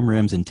enough chrome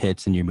rims and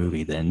tits in your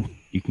movie, then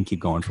you can keep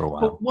going for a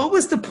while. But what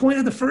was the point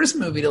of the first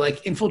movie?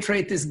 To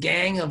infiltrate this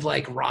gang of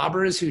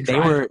robbers who they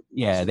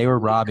were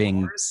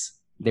robbing cars?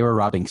 They were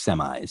robbing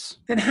semis.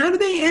 Then how do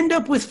they end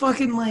up with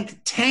fucking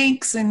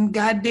tanks and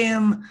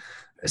goddamn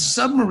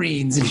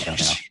submarines and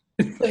shit?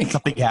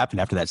 Something happened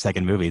after that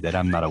second movie that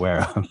I'm not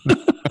aware of.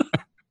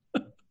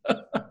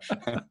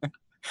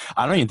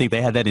 I don't even think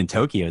they had that in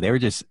Tokyo. They were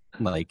just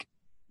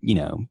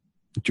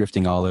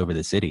drifting all over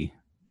the city.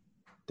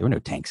 There were no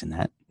tanks in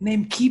that. And they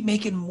keep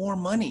making more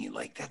money.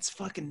 That's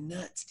fucking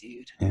nuts,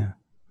 dude. Yeah. Are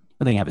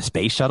they gonna have a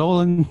space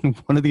shuttle in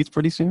one of these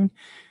pretty soon?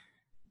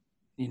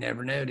 You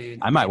never know, dude.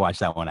 I might watch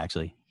that one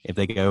actually. If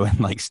they go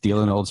and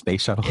steal an old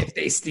space shuttle. If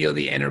they steal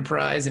the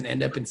Enterprise and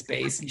end up in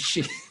space and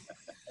shit.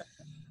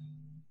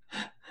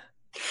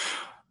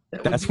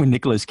 That's when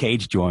Nicolas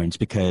Cage joins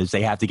because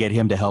they have to get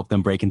him to help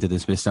them break into the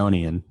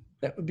Smithsonian.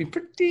 That would be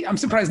pretty. I'm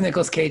surprised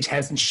Nicolas Cage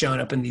hasn't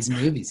shown up in these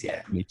movies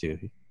yet. Me too.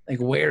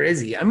 Where is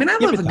he? I mean, I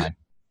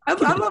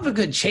love a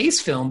good chase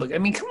film, but I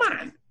mean, come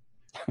on.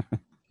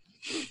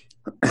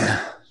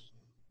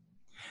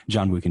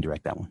 John Woo can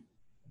direct that one.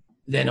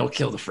 Then he'll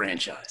kill the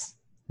franchise.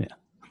 Yeah.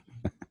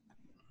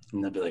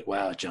 And they'll be like,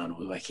 wow, John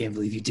Woo, I can't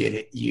believe you did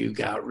it. You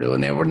got real.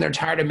 And then when they're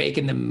tired of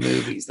making the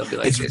movies, they'll be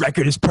like, this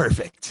record is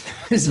perfect.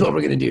 This is what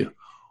we're going to do.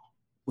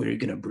 We're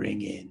going to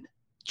bring in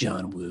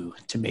John Woo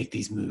to make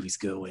these movies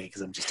go away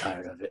because I'm just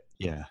tired of it.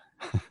 Yeah.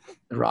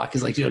 The Rock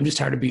is like, dude, I'm just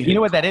tired of being. You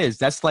know what that is?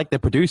 That's like the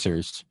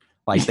producers.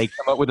 They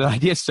come up with an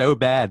idea so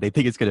bad they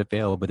think it's going to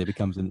fail, but it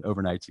becomes an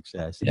overnight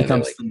success. It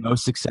becomes the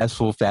most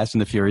successful Fast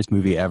and the Furious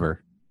movie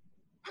ever.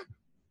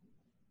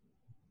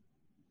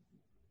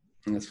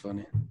 That's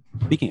funny.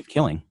 Speaking of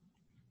killing.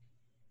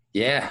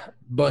 Yeah, a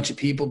bunch of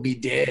people be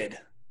dead.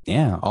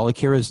 Yeah, all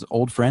Akira's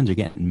old friends are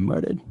getting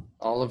murdered.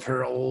 All of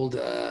her old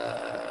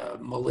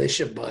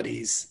militia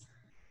buddies,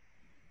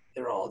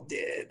 they're all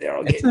dead. They're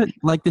all getting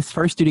this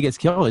first dude who gets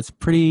killed. It's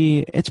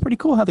pretty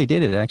cool how they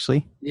did it,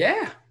 actually.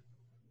 Yeah.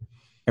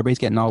 Everybody's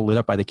getting all lit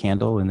up by the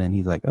candle, and then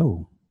he's like,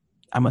 "Oh,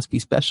 I must be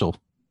special."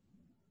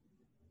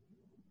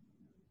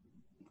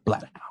 Blah.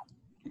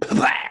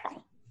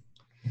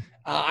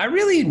 I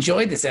really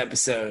enjoyed this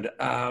episode.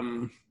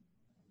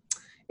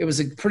 It was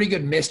a pretty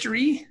good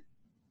mystery.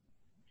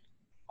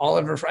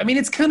 Oliver, I mean,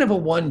 it's kind of a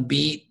one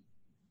beat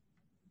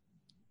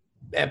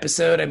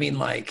episode. I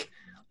mean,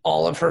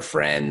 all of her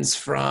friends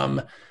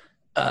from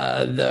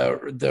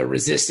the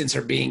resistance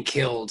are being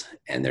killed,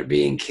 and they're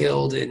being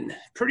killed in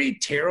pretty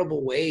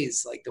terrible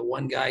ways. The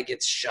one guy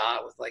gets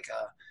shot with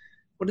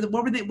what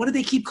do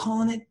they keep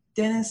calling it,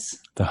 Dennis?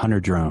 The hunter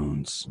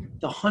drones.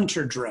 The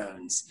hunter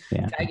drones.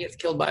 Yeah. Guy gets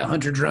killed by a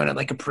hunter drone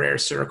at a prayer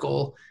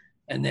circle,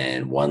 and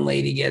then one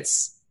lady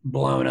gets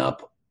blown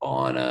up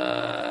on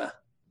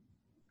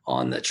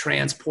the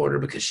transporter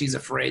because she's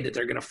afraid that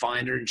they're going to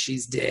find her and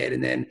she's dead.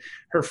 And then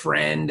her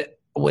friend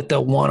with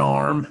the one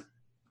arm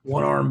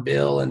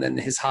Bill, and then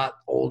his hot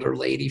older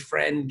lady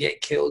friend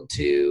get killed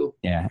too.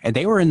 Yeah. And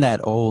they were in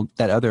that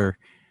other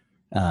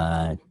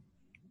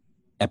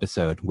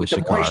episode with the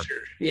Shakar.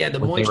 Moisture. Yeah. The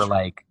Moisture. They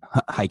were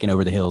hiking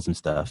over the hills and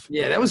stuff.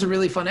 Yeah. That was a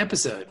really fun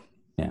episode.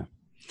 Yeah.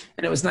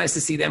 And it was nice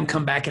to see them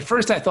come back. At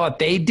first I thought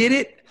they did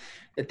it,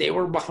 that they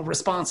were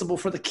responsible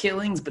for the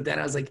killings, but then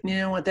I was like, you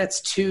know what? That's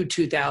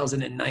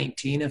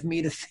 2019 of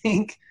me to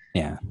think.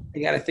 Yeah, I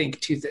gotta think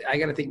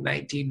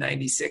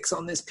 1996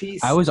 on this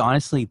piece. I was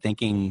honestly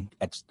thinking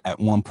at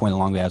one point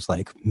along the way, I was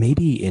like,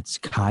 maybe it's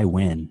Kai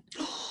Wynn.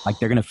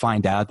 They're gonna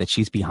find out that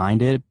she's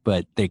behind it,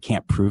 but they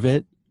can't prove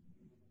it.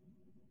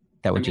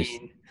 That would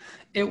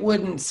it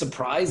wouldn't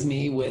surprise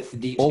me with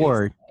deep.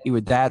 Or it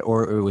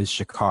was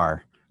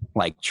Shakar.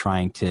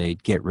 Trying to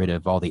get rid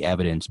of all the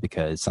evidence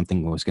because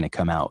something was going to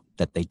come out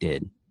that they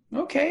did.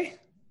 Okay.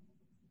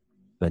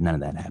 But none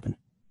of that happened.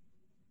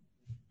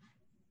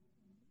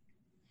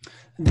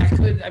 That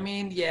could,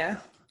 yeah,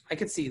 I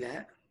could see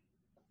that.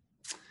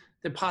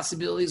 The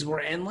possibilities were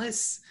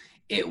endless.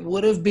 It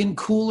would have been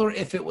cooler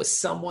if it was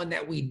someone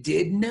that we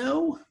did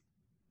know,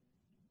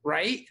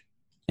 right?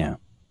 Yeah.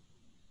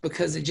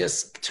 Because it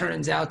just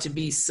turns out to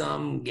be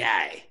some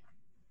guy.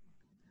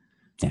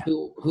 Yeah.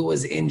 Who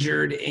was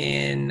injured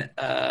in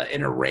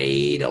a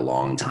raid a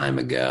long time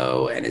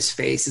ago, and his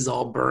face is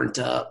all burnt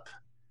up,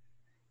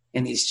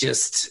 and he's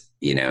just,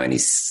 and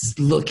he's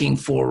looking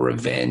for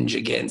revenge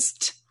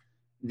against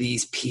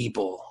these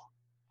people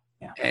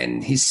Yeah.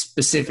 And he's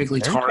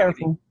specifically Very targeting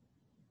careful.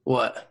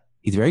 what?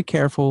 He's very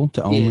careful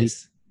to He only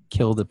is,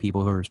 kill the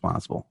people who are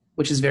responsible.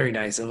 which is very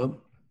nice of him.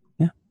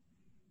 Yeah.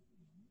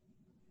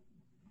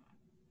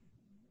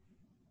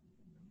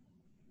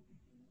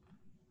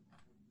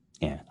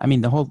 Yeah. I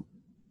mean, the whole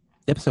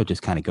episode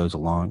just kind of goes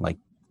along, like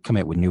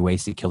coming up with new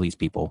ways to kill these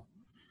people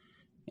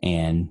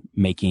and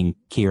making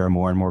Kira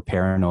more and more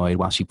paranoid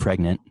while she's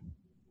pregnant.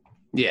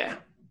 Yeah.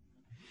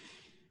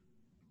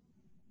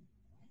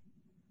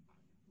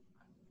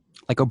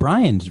 Like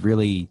O'Brien's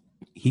really,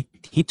 he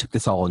took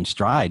this all in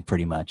stride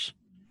pretty much.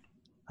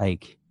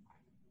 Like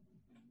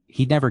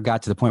he never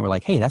got to the point where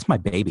like, hey, that's my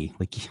baby.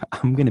 Like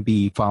I'm going to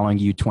be following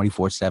you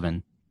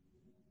 24/7.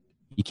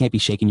 You can't be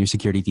shaking your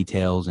security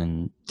details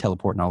and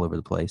teleporting all over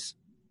the place.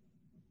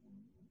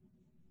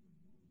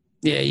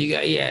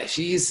 Yeah,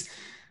 she's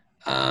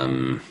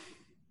I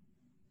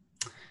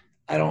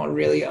don't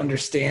really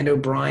understand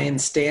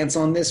O'Brien's stance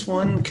on this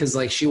one because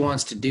like she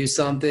wants to do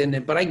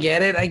something, but I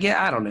get it.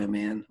 I don't know,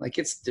 man. Like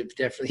it's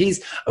definitely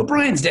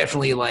O'Brien's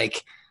definitely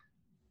like,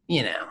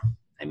 you know,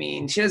 I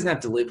mean, she doesn't have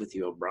to live with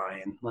you,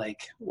 O'Brien.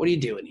 Like, what are you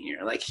doing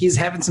here? Like he's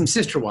having some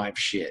sister wife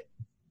shit.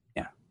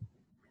 Yeah.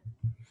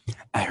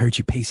 I heard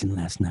you pacing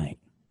last night,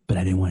 but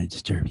I didn't want to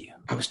disturb you.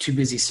 I was too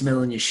busy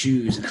smelling your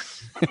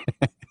shoes.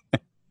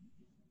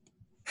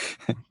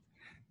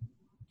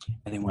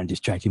 I didn't want to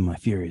distract you with my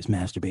furious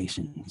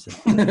masturbation. So.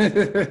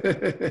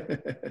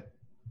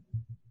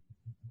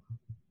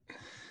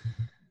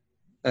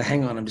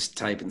 Hang on, I'm just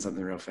typing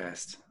something real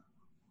fast.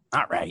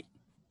 All right.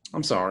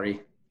 I'm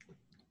sorry.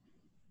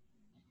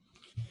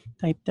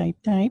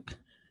 Type.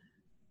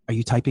 Are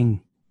you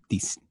typing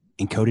these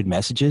encoded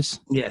messages?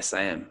 Yes,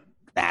 I am.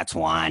 That's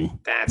one.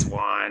 That's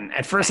one.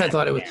 At first, I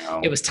thought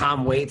it was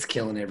Tom Waits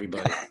killing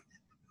everybody.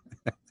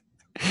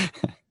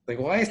 Like,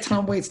 why is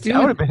Tom Waits doing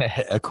That would have been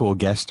a cool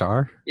guest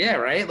star. Yeah,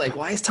 right? Like,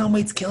 why is Tom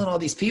Waits killing all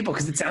these people?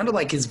 Because it sounded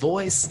like his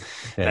voice.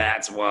 Yeah.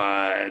 That's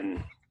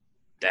one.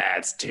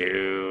 That's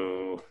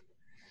two.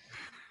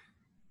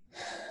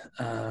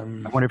 I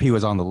wonder if he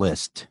was on the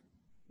list.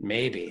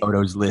 Maybe.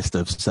 Odo's list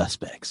of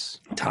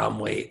suspects. Tom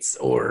Waits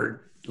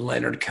or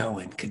Leonard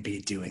Cohen could be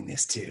doing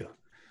this too.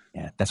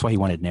 Yeah, that's why he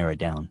wanted to narrow it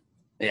down.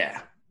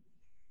 Yeah.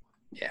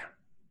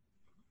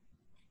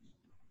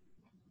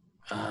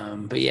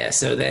 But yeah,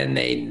 so then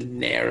they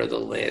narrow the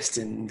list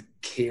and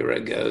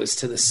Kira goes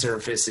to the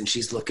surface and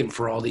she's looking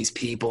for all these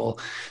people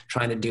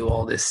trying to do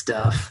all this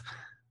stuff.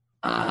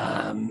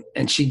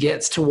 And she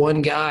gets to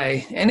one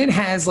guy and it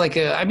has like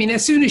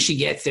as soon as she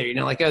gets there, you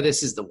know, like, oh,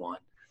 this is the one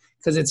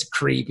because it's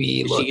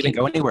creepy. Is she going to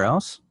go anywhere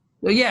else?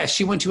 Well, yeah,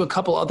 she went to a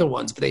couple other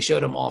ones, but they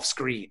showed them off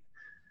screen.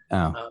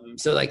 Oh.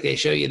 So like they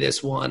show you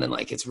this one and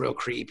like it's real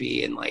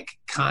creepy and like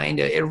kind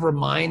of it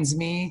reminds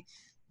me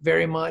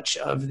very much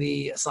of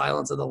the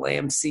Silence of the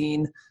Lambs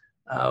scene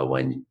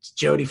when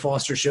Jodie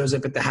Foster shows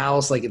up at the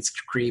house. Like it's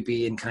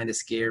creepy and kind of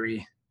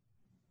scary.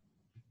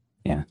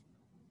 Yeah,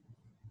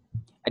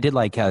 I did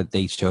like how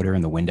they showed her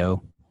in the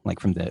window,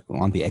 like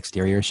on the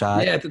exterior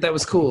shot. Yeah, I thought that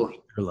was cool.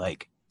 Her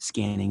like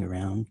scanning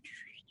around.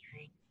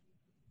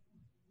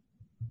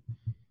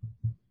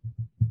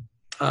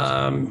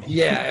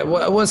 Yeah, it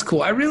was cool.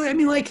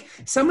 Like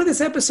some of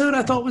this episode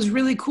I thought was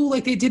really cool.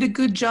 Like they did a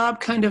good job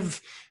kind of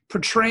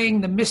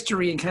portraying the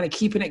mystery and kind of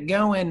keeping it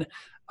going.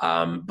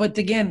 But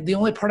again, the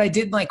only part I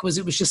didn't like was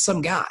it was just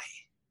some guy.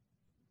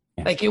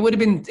 Yeah. Like it would have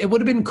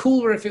been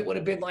cooler if it would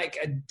have been like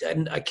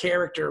a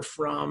character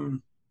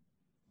from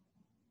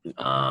like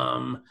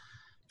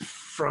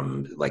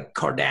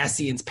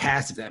Cardassian's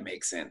past, if that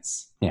makes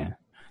sense. Yeah.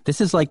 This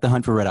is like the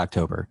Hunt for Red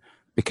October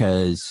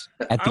because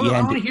at the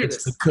end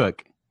it's the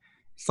cook.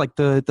 It's like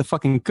the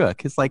fucking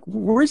cook. It's like,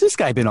 where's this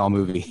guy been all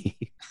movie?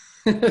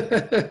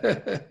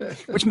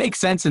 Which makes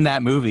sense in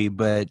that movie,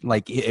 but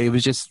like it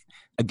was just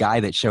a guy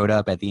that showed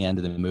up at the end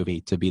of the movie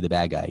to be the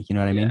bad guy. You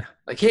know what I mean?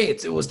 Like, hey,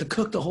 it was the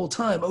cook the whole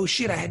time. Oh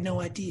shit, I had no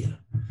idea.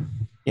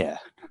 Yeah.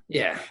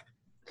 Yeah.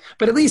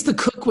 But at least the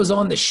cook was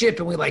on the ship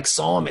and we like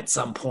saw him at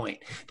some point.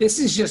 This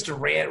is just a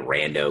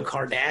rando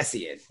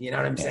Cardassian. You know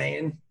what I'm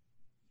saying?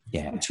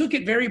 Yeah. I took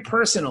it very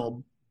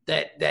personal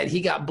that he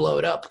got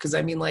blowed up because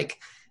I mean like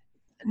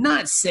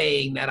not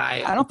saying that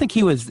I don't think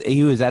he was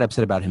that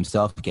upset about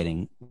himself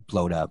getting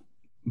blowed up,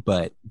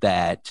 but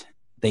that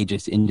they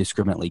just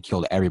indiscriminately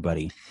killed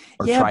everybody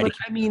or tried to kill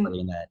everybody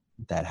in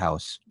that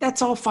house.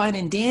 That's all fine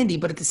and dandy,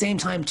 but at the same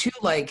time too,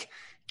 like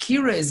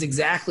Kira is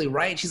exactly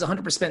right. She's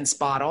 100%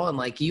 spot on.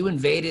 Like you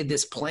invaded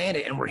this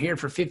planet and we're here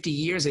for 50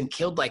 years and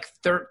killed like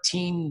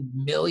 13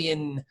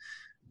 million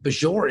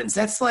Bajorans.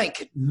 That's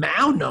like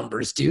Mao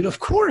numbers, dude. Of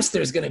course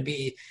there's going to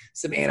be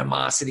some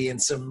animosity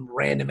and some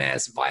random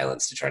ass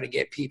violence to try to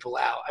get people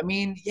out. I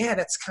mean, yeah,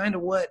 that's kind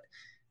of what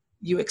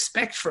you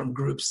expect from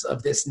groups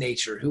of this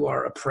nature who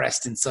are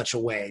oppressed in such a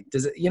way.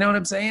 Does it, you know what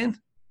I'm saying?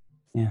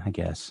 Yeah, I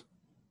guess.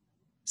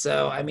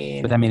 So, I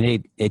mean, but I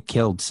mean, it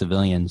killed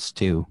civilians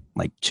too,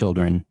 like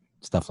children,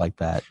 stuff like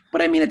that.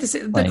 But I mean, the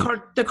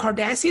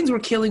Cardassians were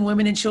killing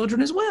women and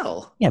children as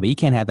well. Yeah, but you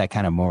can't have that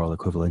kind of moral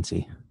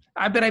equivalency.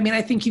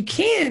 I think you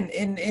can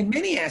in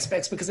many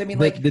aspects because I mean,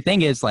 like the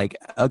thing is, like,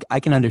 I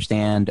can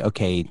understand.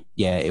 Okay,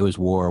 yeah, it was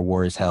war.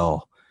 War is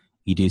hell.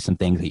 You do some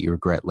things that you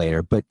regret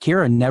later, but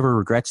Kira never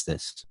regrets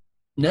this.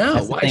 no,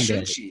 That's the why thing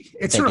should that- she?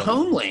 It's her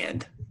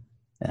homeland.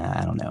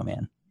 I don't know,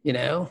 man. You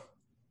know.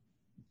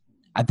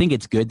 I think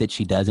it's good that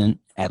she doesn't,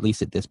 at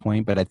least at this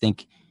point. But I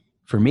think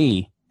for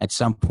me, at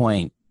some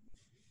point,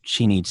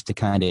 she needs to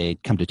kind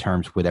of come to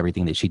terms with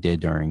everything that she did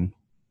during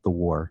the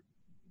war.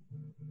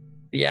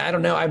 Yeah, I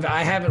don't know.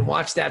 I haven't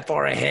watched that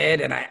far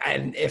ahead,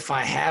 and if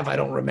I have, I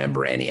don't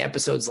remember any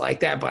episodes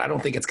like that. But I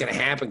don't think it's going to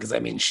happen because I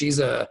mean,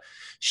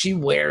 she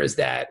wears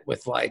that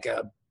with like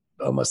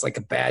almost like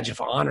a badge of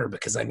honor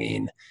because I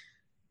mean,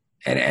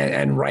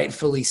 and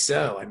rightfully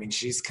so. I mean,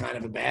 she's kind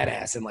of a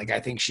badass, and like I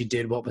think she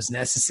did what was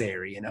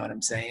necessary. You know what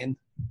I'm saying?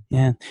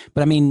 Yeah,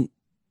 but I mean,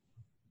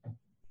 I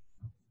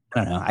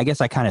don't know. I guess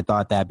I kind of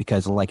thought that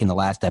because, like in the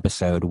last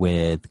episode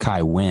with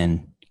Kai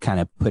Wynn, kind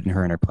of putting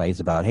her in her place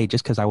about, hey,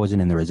 just because I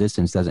wasn't in the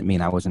resistance doesn't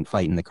mean I wasn't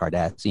fighting the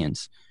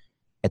Cardassians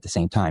at the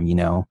same time, you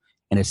know?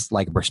 And it's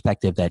like a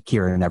perspective that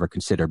Kira never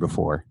considered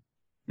before.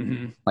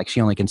 Mm-hmm. Like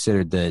she only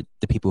considered the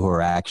people who are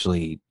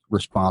actually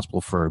responsible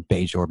for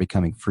Bajor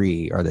becoming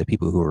free are the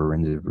people who are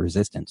in the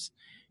resistance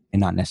and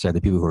not necessarily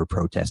the people who are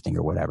protesting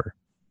or whatever.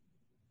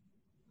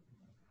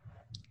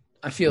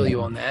 I feel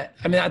you on that.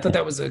 I mean, I thought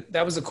that was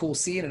a cool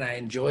scene and I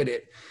enjoyed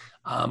it.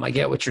 I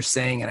get what you're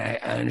saying and I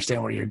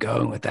understand where you're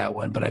going with that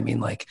one, but I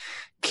mean, like,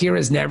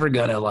 Kira's never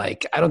gonna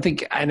like. I don't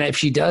think, and if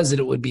she does it,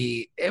 it would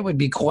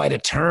be quite a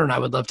turn. I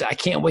would love to. I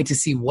can't wait to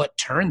see what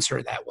turns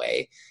her that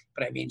way.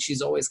 But I mean,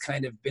 she's always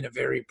kind of been a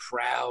very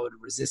proud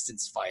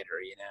resistance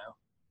fighter, you know.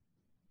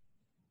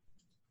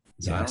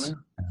 So Yes.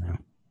 I don't know.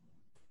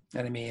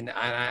 And I mean,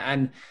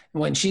 and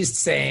when she's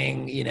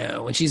saying, you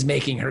know, when she's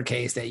making her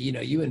case that, you know,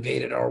 you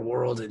invaded our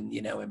world and,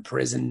 you know,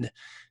 imprisoned,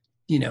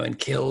 you know, and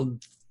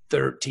killed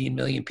 13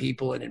 million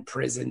people and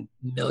imprisoned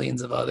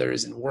millions of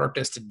others and worked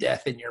us to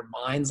death in your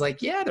minds,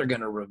 like, yeah, they're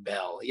going to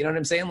rebel. You know what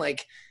I'm saying?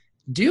 Like,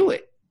 do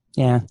it.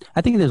 Yeah.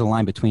 I think there's a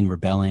line between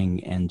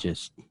rebelling and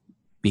just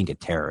being a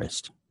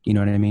terrorist. You know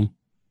what I mean?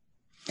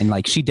 And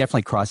like, she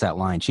definitely crossed that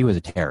line. She was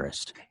a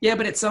terrorist. Yeah,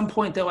 but at some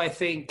point, though, I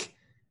think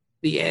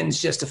the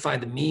ends justify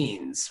the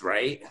means,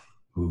 right?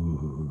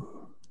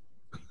 Ooh.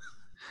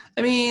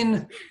 I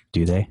mean,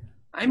 Do they?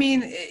 I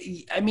mean,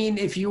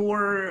 if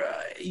you're,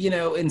 you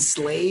know,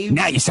 enslaved.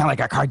 Now you sound like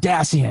a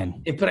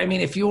Cardassian. But I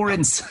mean, if you're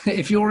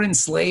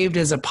enslaved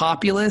as a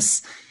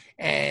populace,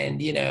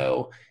 and you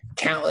know,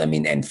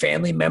 and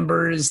family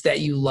members that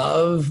you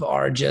love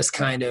are just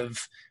kind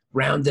of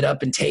rounded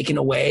up and taken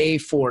away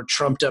for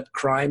trumped up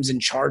crimes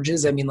and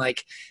charges. I mean,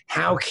 like,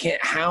 how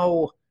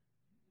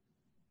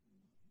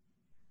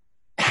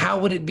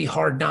would it be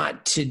hard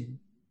not to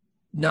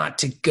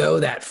go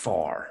that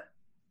far?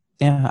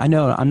 Yeah, I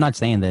know. I'm not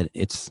saying that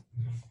it's,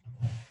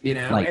 you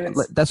know, like, and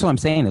that's what I'm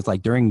saying. It's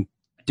like during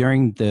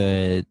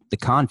the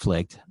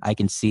conflict, I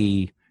can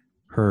see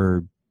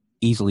her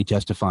easily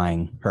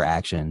justifying her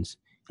actions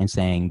and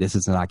saying this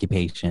is an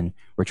occupation.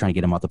 We're trying to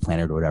get them off the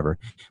planet or whatever.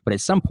 But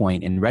at some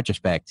point, in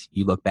retrospect,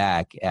 you look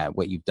back at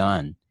what you've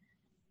done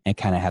and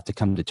kind of have to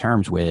come to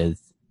terms with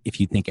if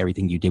you think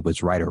everything you did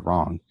was right or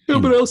wrong. Yeah,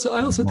 but I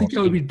also think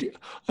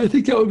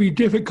that would be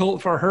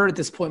difficult for her at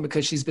this point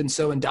because she's been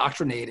so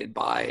indoctrinated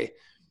by,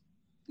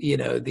 you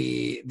know,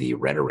 the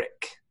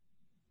rhetoric.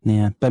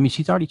 Yeah, but I mean,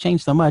 she's already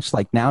changed so much.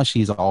 Like now,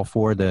 she's all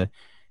for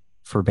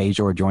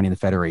Bajor joining the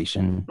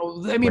Federation.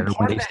 Well, I mean,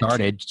 when they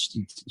started,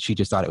 she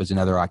just thought it was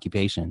another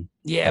occupation.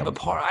 Yeah, but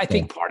I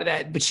think part of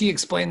that, but she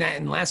explained that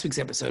in last week's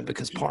episode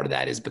because part of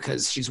that is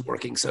because she's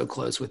working so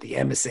close with the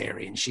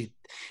emissary and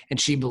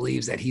she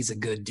believes that he's a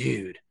good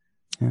dude.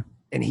 Yeah.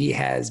 And he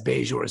has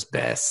Bajor's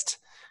best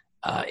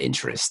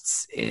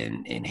interests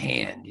in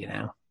hand, you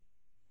know?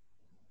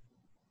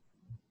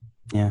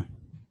 Yeah.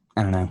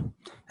 I don't know.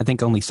 I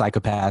think only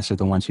psychopaths are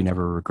the ones who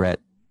never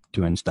regret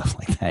doing stuff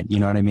like that. You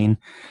know what I mean?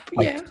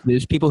 Like, yeah.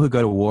 There's people who go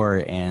to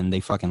war and they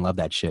fucking love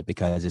that shit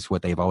because it's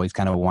what they've always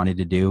kind of wanted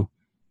to do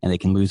and they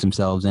can lose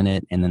themselves in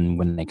it. And then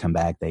when they come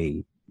back,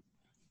 they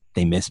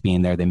miss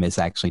being there. They miss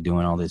actually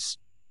doing all this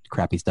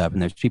crappy stuff.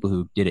 And there's people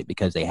who did it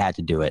because they had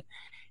to do it.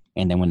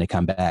 And then when they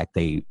come back,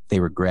 they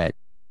regret,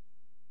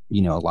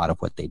 you know, a lot of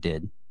what they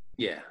did.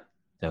 Yeah.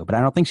 So, but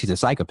I don't think she's a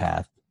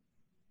psychopath.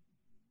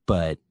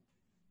 But,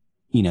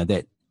 you know,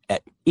 that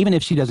even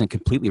if she doesn't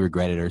completely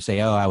regret it or say,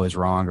 oh, I was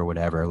wrong or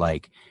whatever,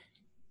 like,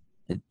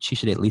 she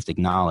should at least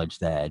acknowledge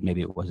that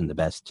maybe it wasn't the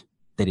best.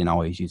 They didn't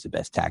always use the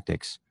best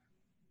tactics.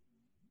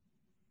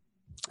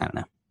 I don't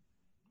know.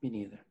 Me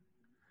neither.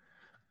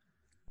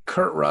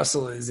 Kurt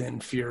Russell is in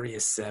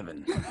Furious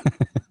 7.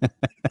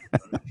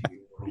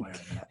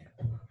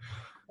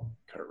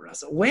 Kurt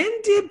Russell.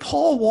 When did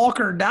Paul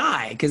Walker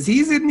die? Because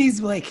he's in these,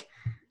 like,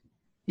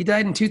 he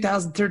died in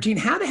 2013.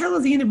 How the hell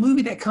is he in a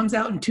movie that comes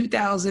out in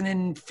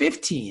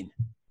 2015?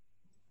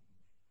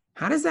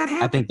 How does that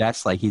happen? I think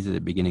that's like he's at the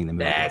beginning of the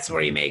movie. That's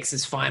where he makes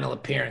his final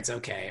appearance.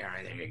 Okay, all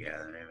right, there you go.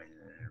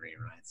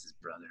 Rewrites his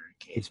brother.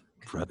 His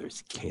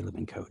brothers, Caleb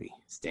and Cody.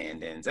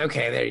 Stand-ins.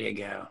 Okay, there you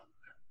go.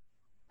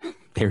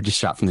 They were just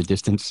shot from the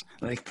distance.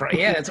 Like,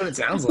 yeah, that's what it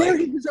sounds There like.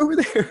 he is over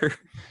there.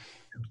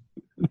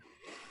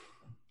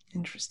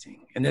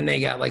 Interesting. And then they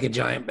got like a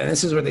giant, and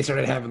this is where they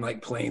started having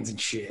like planes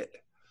and shit.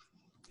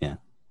 Yeah.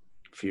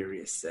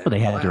 Furious 7. Well,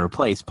 they had to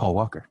replace Paul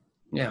Walker.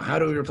 Yeah, how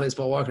do we replace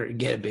Paul Walker?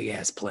 Get a big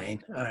ass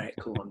plane. All right,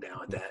 cool. I'm down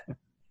with that.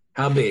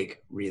 How big?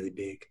 Really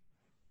big.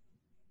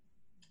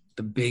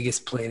 The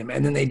biggest plane.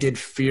 And then they did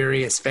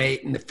Furious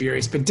Fate and the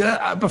Furious.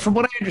 But from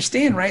what I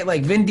understand, right,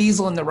 like Vin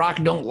Diesel and The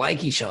Rock don't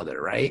like each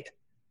other, right?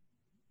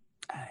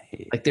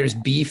 Like there's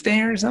beef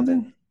there or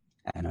something?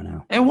 I don't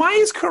know. And why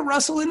is Kurt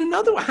Russell in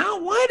another one?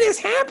 What is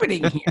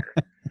happening here?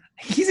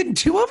 He's in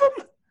 2 of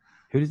them?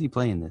 Who does he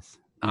play in this?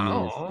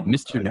 Oh.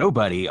 Mr.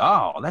 Nobody.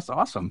 Oh, that's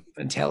awesome.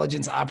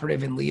 Intelligence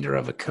operative and leader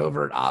of a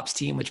covert ops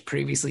team, which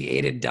previously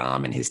aided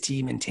Dom and his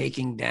team in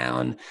taking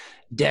down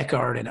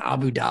Deckard in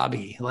Abu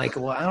Dhabi. Like,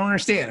 well, I don't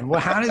understand.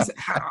 Well,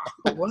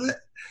 what?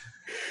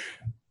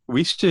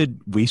 We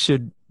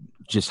should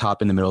just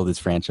hop in the middle of this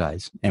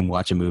franchise and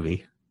watch a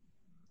movie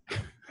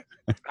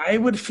I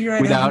would fear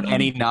I'd without have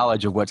any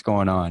knowledge of what's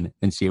going on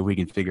and see if we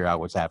can figure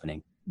out what's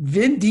happening.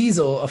 Vin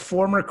Diesel, a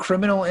former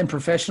criminal and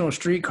professional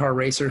streetcar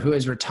racer who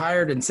has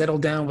retired and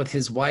settled down with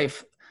his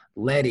wife,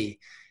 Letty,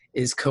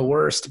 is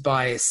coerced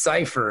by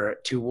Cypher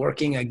to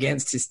working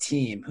against his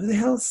team. Who the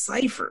hell is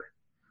Cypher?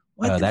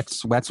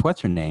 That's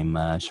what's her name?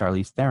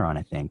 Charlize Theron,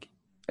 I think.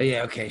 Oh,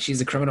 yeah, okay.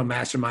 She's a criminal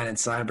mastermind and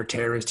cyber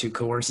terrorist who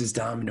coerces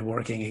Dom into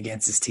working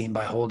against his team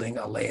by holding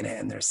Elena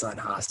and their son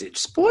hostage.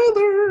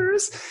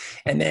 Spoilers!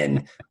 And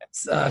then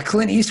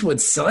Clint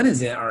Eastwood's son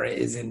is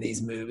in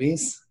these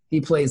movies.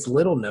 He plays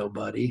Little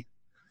Nobody.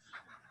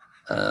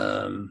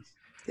 I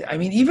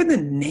mean, even the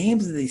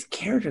names of these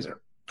characters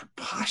are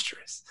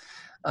preposterous.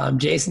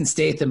 Jason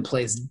Statham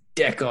plays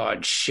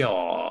Deckard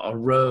Shaw, a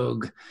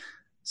rogue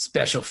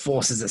special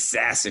forces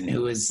assassin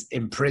who is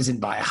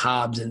imprisoned by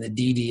Hobbs and the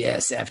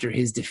DDS after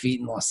his defeat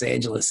in Los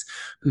Angeles,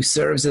 who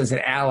serves as an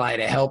ally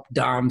to help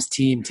Dom's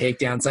team take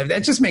down Cypher.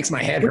 That just makes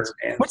my head hurt,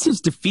 man. What's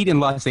his defeat in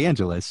Los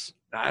Angeles?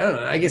 I don't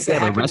know. I guess They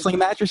had a wrestling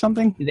match or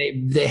something?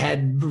 They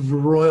had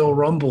Royal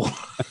Rumble.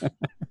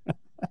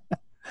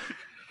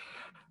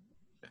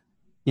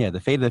 Yeah, The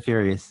Fate of the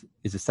Furious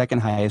is the second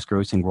highest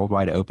grossing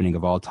worldwide opening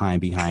of all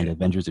time behind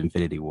Avengers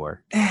Infinity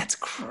War. That's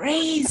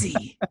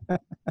crazy.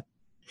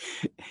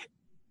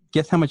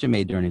 Guess how much it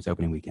made during its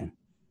opening weekend?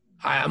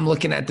 I'm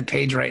looking at the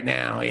page right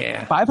now.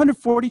 Yeah.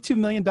 $542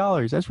 million.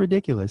 That's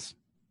ridiculous.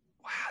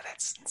 Wow,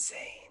 that's insane.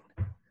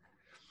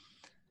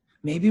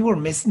 Maybe we're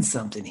missing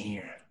something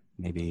here.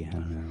 Maybe, I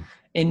don't know.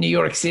 In New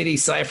York City,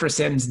 Cypher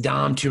sends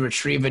Dom to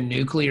retrieve a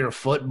nuclear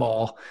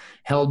football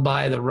held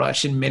by the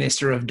Russian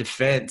Minister of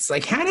Defense.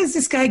 Like, how does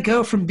this guy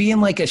go from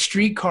being like a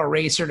streetcar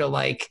racer to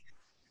like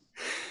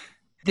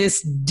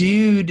this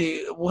dude?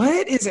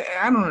 What is it?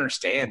 I don't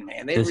understand,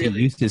 man. Does he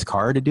use his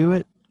car to do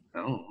it?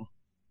 Oh.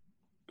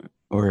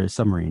 Or a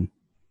submarine?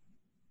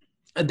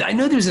 I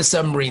know there's a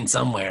submarine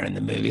somewhere in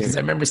the movie because I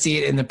remember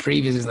seeing it in the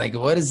previews. It's like,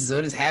 what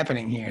is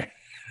happening here?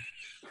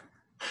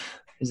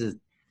 There's a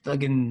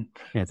fucking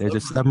there's a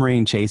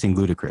submarine chasing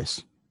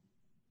Ludacris.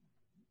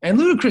 And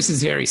Ludacris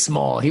is very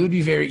small. He would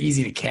be very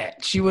easy to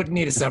catch. You wouldn't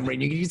need a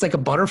submarine. You could use like a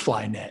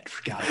butterfly net,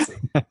 for God's sake.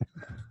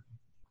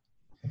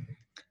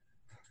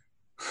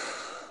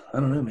 I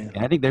don't know, man.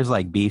 I think there's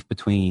like beef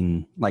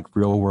between, like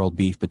real world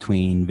beef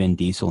between Vin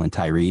Diesel and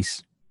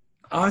Tyrese.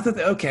 Oh, I thought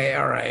okay,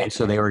 all right. And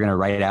so they were going to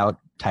write out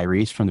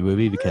Tyrese from the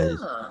movie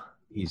because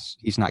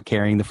he's not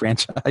carrying the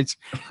franchise.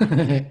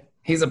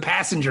 He's a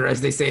passenger, as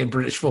they say in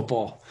British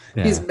football.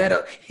 Yeah. He's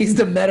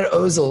the Meta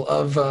Ozil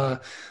of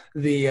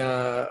the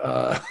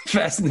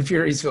Fast and the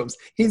Furious films.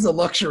 He's a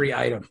luxury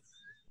item.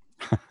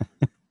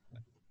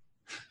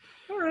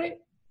 All right.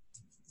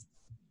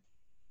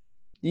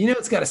 You know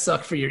it's got to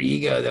suck for your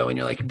ego, though, when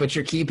you're like, but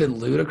you're keeping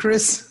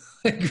Ludacris?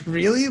 Like,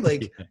 really?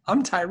 Like,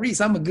 I'm Tyrese.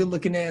 I'm a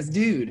good-looking ass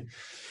dude.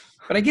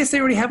 But I guess they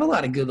already have a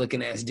lot of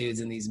good-looking ass dudes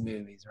in these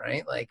movies,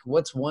 right? Like,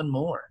 what's one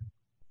more?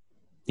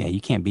 Yeah, you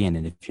can't be in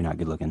it if you're not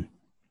good looking.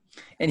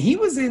 And he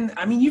was in,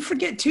 I mean, you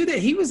forget, too, that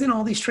he was in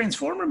all these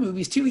Transformer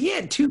movies, too. He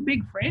had 2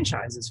 big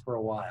franchises for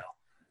a while.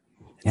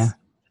 It's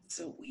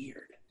so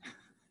weird.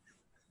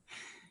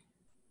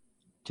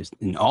 Just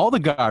in all the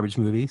garbage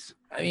movies.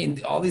 I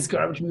mean, all these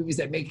garbage movies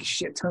that make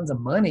shit tons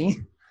of money.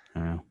 I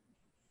don't know.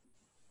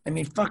 I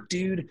mean, fuck,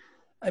 dude.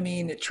 I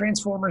mean,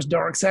 Transformers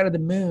Dark Side of the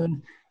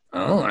Moon.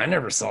 Oh, I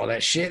never saw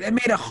that shit. That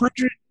made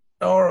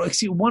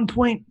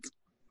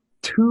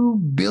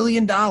 $1.2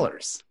 billion.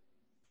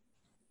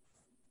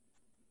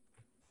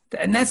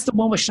 And that's the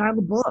one with Shia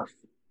LaBeouf.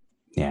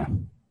 Yeah.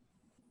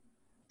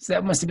 So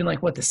that must have been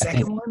like, what, the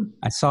second one?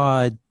 I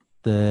saw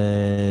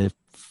the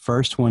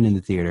first one in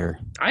the theater.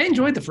 I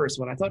enjoyed the first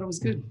one. I thought it was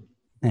good.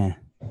 I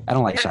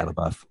don't like Shia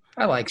LaBeouf.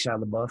 I like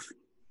Shia LaBeouf.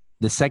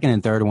 The second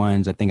and third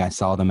ones, I think I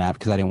saw them at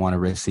because I didn't want to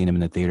risk seeing them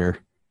in the theater.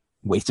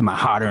 Wasting my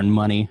hard-earned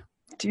money.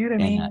 Dude, I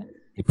mean...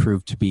 it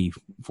proved to be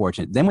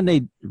fortunate. Then when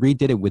they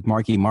redid it with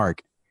Marky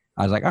Mark,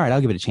 I was like, all right,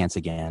 I'll give it a chance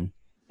again.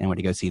 And went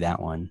to go see that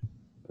one.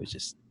 It was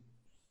just...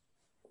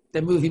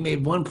 That movie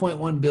made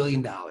 $1.1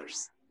 billion.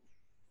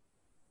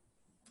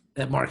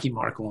 That Marky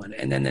Mark one.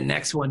 And then the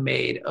next one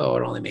it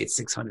only made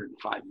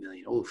 $605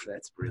 million. Oof,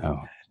 that's really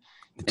bad.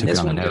 It took it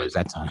on the nose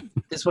that time.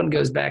 This one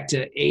goes back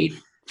to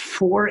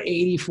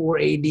 484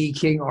 AD.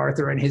 King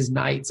Arthur and his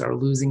knights are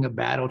losing a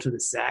battle to the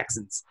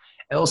Saxons.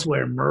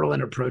 Elsewhere,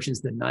 Merlin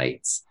approaches the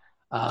knights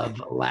of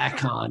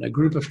Lacan, a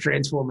group of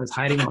Transformers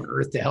hiding on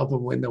Earth to help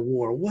him win the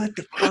war. What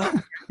the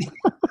fuck?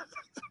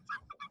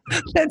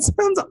 That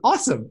sounds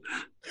awesome.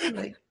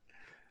 Like,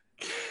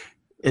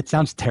 it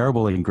sounds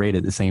terrible and great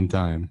at the same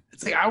time.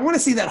 it's like I want to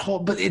see that whole,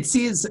 but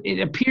it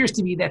appears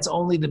to me that's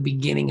only the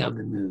beginning of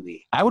the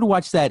movie. I would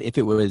watch that if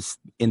it was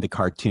in the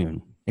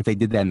cartoon. If they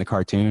did that in the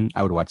cartoon,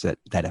 I would watch that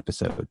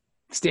episode.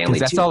 Stanley,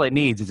 that's all it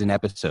needs is an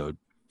episode.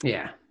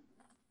 Yeah,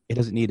 it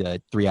doesn't need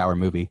a 3-hour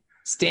movie.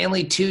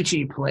 Stanley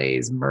Tucci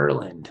plays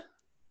Merlin.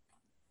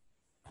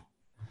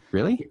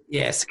 Really?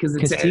 Yes, because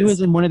he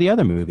was in one of the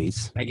other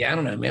movies. I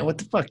don't know, man. What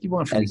the fuck you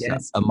want from me,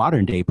 guys? A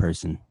modern day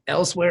person.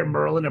 Elsewhere,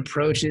 Merlin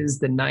approaches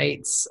the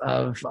knights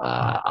of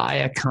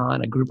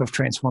Iacon, a group of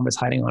Transformers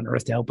hiding on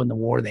Earth to help in the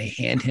war. They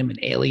hand him an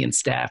alien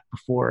staff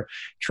before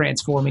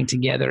transforming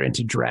together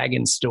into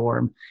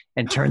Dragonstorm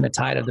and turn the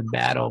tide of the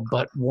battle,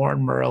 but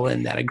warn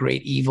Merlin that a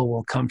great evil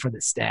will come for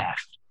the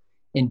staff.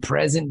 In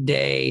present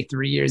day,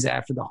 3 years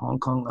after the Hong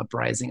Kong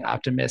uprising,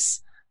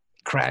 Optimus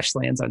crash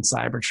lands on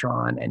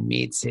Cybertron and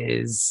meets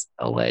his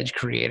alleged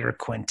creator,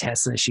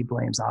 Quintessa. She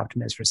blames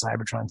Optimus for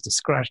Cybertron's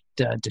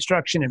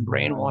destruction and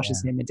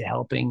brainwashes him into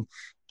helping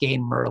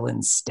gain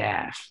Merlin's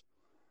staff.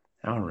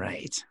 All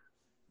right.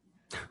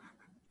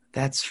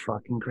 That's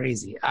fucking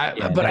crazy.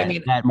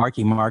 That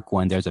Marky Mark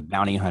one, there's a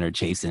bounty hunter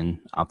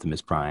chasing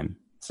Optimus Prime.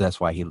 So that's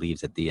why he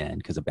leaves at the end,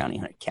 because a bounty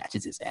hunter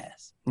catches his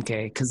ass.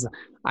 Okay, because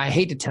I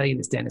hate to tell you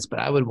this, Dennis, but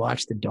I would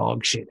watch the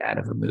dog shit out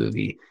of a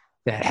movie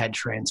that had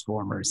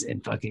Transformers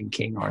in fucking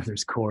King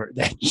Arthur's court.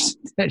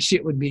 That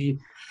shit would be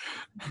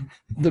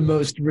the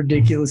most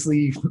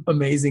ridiculously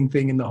amazing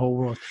thing in the whole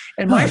world.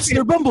 And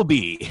Mr.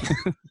 Bumblebee,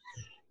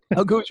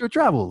 how goes your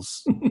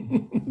travels?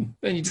 And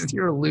you just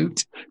hear a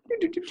lute.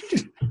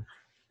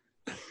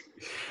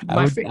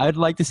 I'd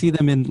like to see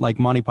them in like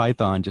Monty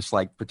Python, just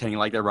like pretending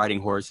like they're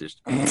riding horses.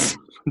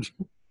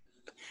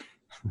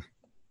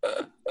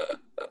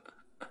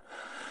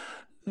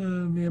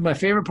 Man, my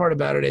favorite part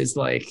about it is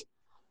like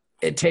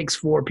it takes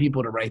 4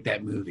 people to write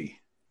that movie.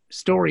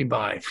 Story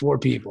by 4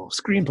 people,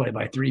 screenplay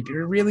by 3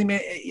 people. Really,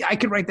 man, I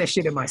could write that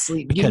shit in my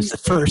sleep. Because the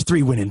first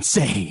 3 went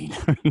insane.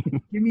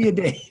 Give me a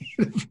day.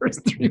 The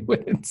first 3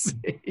 went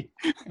insane.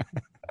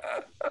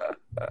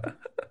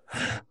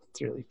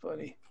 It's really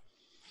funny.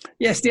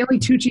 Yeah, Stanley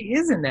Tucci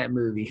is in that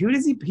movie. Who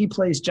does he? He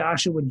plays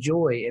Joshua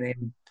Joy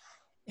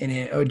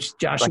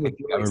Joshua like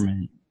a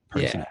government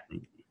person. Yeah.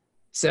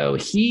 So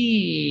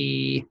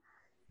he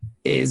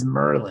is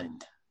Merlin.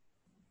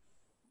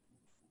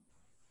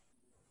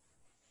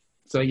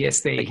 So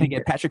yes, they can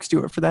get Patrick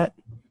Stewart for that.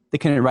 They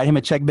couldn't write him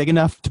a check big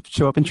enough to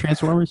show up in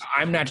Transformers.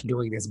 I'm not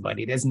doing this,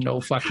 buddy. There's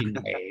no fucking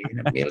way in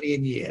a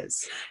million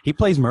years. He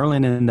plays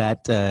Merlin in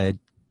that.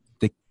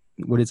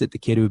 What is it? The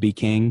Kid Who Would Be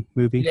King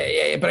movie.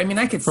 Yeah. But I mean,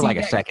 I could for see like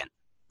that. A second.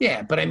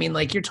 Yeah, but I mean,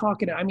 like you're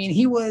talking. I mean,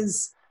 he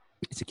was.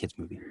 It's a kids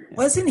movie. Yeah.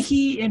 Wasn't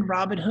he in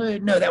Robin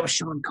Hood? No, that was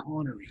Sean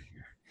Connery.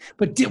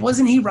 But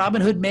wasn't he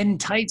Robin Hood Men in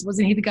Tights?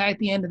 Wasn't he the guy at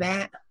the end of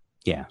that?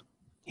 Yeah,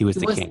 he was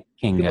the king.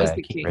 King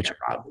Richard.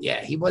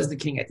 Yeah, he was the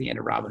king at the end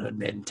of Robin Hood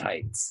Men in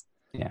Tights.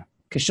 Yeah,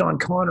 because Sean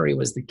Connery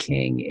was the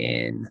king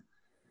in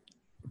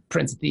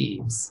Prince of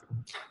Thieves.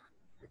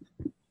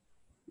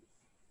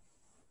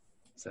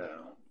 So,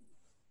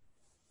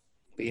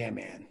 but yeah,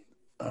 man.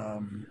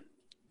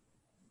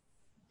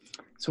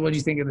 So what do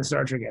you think of the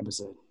Star Trek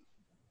episode?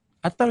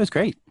 I thought it was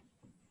great.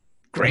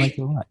 Great. I liked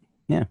it a lot.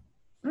 Yeah.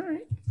 All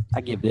right.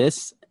 I give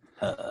this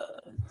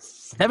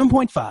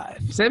 7.5.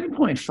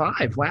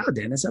 7.5. Wow,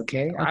 Dennis.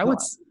 Okay. I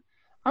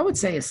would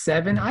say a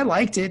 7. I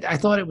liked it. I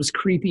thought it was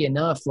creepy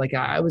enough. Like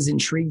I was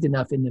intrigued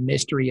enough in the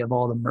mystery of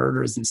all the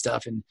murders and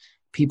stuff and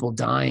people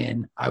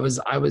dying. I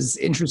was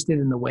interested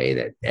in the way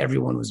that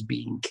everyone was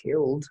being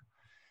killed.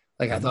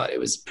 Like I thought it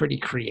was pretty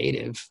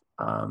creative.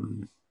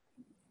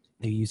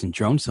 They're using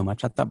drones so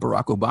much. I thought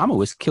Barack Obama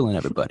was killing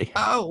everybody.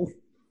 Oh.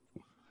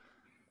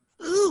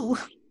 Ooh.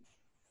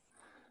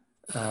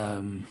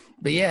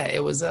 But yeah,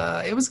 it was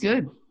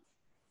good.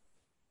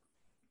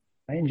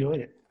 I enjoyed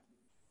it.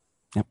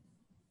 Yep.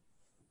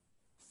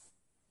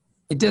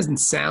 It doesn't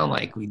sound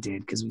like we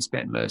did because we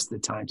spent most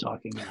of the time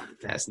talking about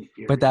Fast and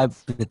Furious.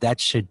 But that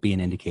should be an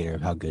indicator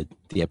of how good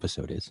the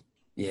episode is.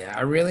 Yeah,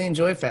 I really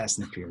enjoy Fast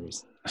and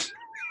Furious.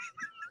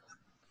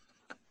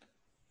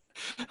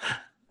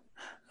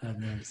 I've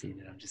never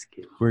seen it. I'm just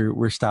kidding.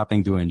 We're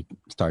stopping doing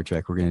Star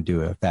Trek. We're going to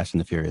do a Fast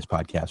and the Furious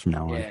podcast from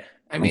now on. Yeah.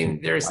 I mean,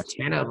 there's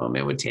 10 of them.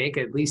 It would take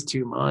at least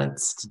 2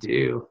 months to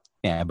do.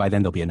 Yeah, by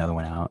then there'll be another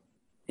one out.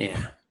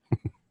 Yeah.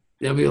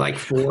 There'll be like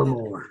 4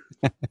 more.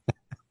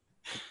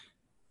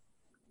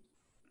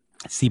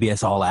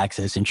 CBS All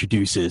Access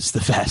introduces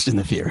the Fast and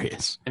the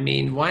Furious. I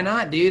mean, why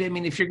not, dude? I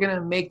mean, if you're going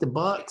to make the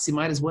bucks, you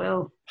might as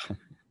well.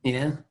 You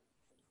know?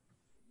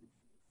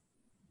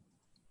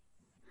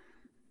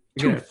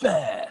 Too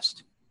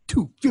fast.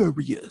 Too furious.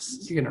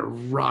 furious. You're gonna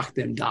rock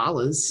them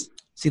dollars.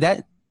 See,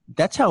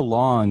 that's how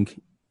long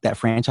that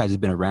franchise has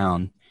been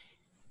around.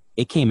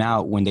 It came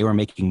out when they were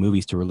making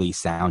movies to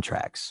release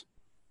soundtracks.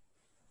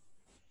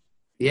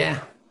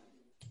 Yeah.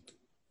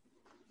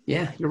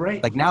 Yeah, you're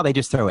right. Like now they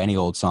just throw any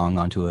old song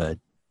onto the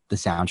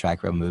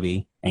soundtrack of a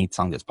movie, any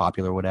song that's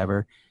popular or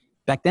whatever.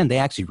 Back then they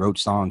actually wrote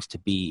songs to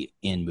be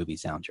in movie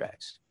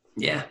soundtracks.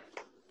 Yeah,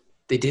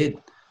 they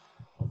did.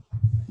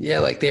 Yeah,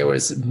 like there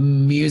was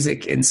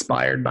music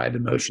inspired by the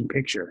motion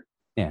picture.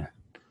 Yeah.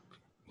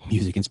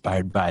 Music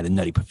inspired by the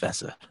Nutty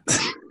Professor.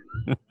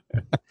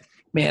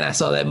 Man, I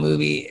saw that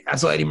movie. I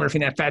saw Eddie Murphy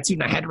in that fat suit,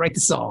 and I had to write the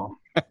song.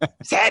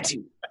 Just had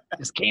to.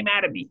 Just came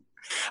out of me.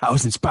 I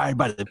was inspired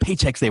by the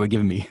paychecks they were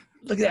giving me.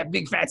 Look at that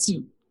big fat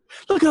suit.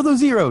 Look at all those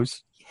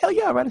zeros. Hell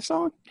yeah, write a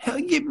song. Hell,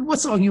 give me what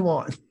song you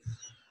want?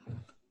 You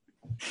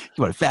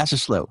want it fast or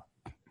slow?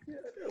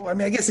 Well, I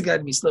mean, I guess it got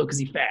to be slow because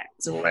he's fat.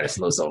 So we'll write a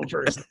slow song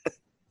first.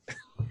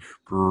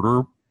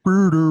 Then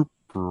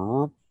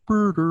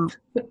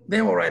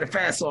we'll write a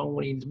fast song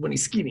when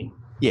he's skinny.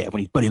 Yeah,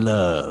 when he's Buddy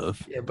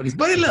Love. Yeah, but he's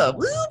Buddy Love.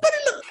 Ooh, Buddy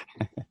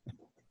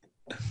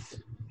Love.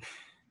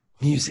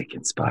 Music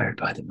inspired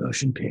by the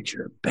motion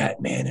picture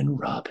Batman and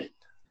Robin.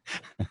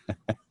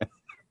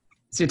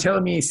 So you're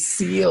telling me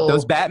Seal?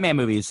 Those Batman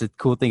movies, the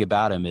cool thing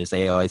about them is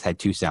they always had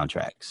two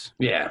soundtracks.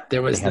 Yeah,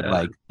 there was they had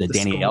like the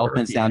Danny score,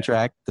 Elfman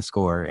soundtrack, the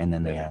score, and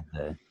then they had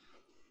the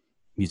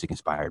music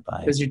inspired by.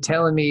 Because you're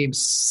telling me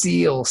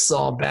Seal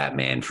saw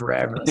Batman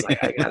Forever. I was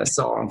like, I got a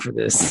song for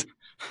this.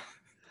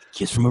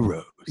 Kiss from a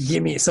Rose.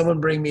 Someone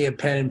bring me a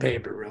pen and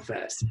paper real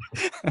fast.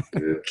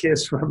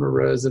 Kiss from a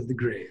Rose of the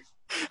Grave.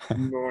 The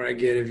more I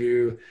get of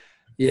you.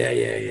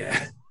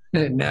 Yeah.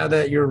 Now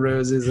that your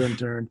rose is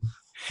unturned.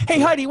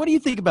 Hey, Heidi, what do you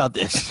think about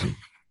this?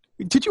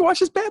 Did you watch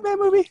this Batman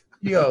movie?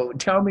 Yo,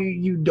 tell me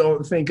you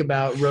don't think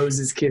about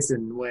roses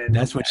kissing when...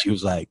 That's what she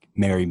was like,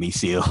 marry me,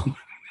 Seal.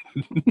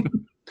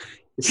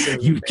 So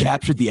you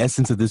captured the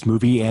essence of this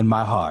movie and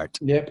my heart.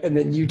 Yep, and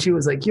then you two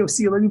was like, yo,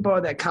 Seal, let me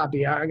borrow that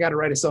copy. I got to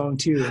write a song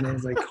too. And then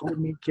it's like, hold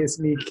me, kiss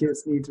me,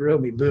 thrill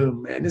me,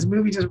 boom. And this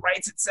movie just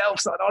writes itself.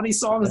 So all these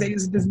songs they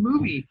use in this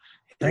movie,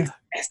 they're the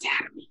best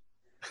out of me.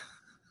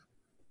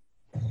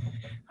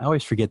 I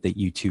always forget that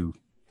you two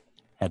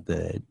had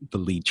the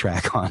lead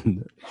track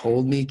on.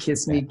 Hold me,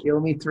 kiss me, kill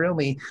me, thrill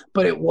me.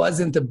 But it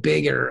wasn't the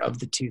bigger of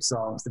the two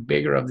songs. The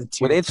bigger of the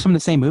two. Were they from the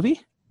same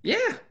movie?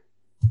 Yeah.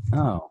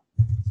 Oh.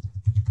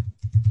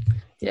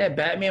 Yeah,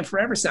 Batman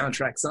Forever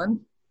soundtrack,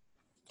 son.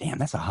 Damn,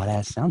 that's a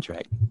hot-ass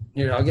soundtrack.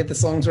 Here, I'll get the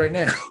songs right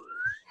now.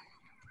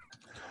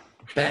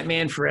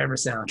 Batman Forever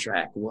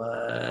soundtrack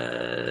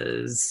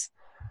was...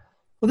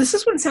 Well, this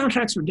is when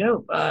soundtracks were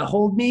dope.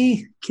 Hold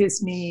Me,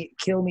 Kiss Me,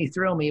 Kill Me,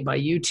 Thrill Me by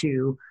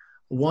U2.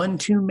 One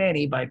Too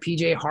Many by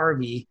PJ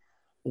Harvey.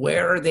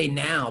 Where Are They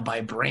Now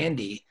by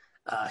Brandy.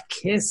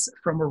 Kiss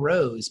from a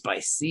Rose by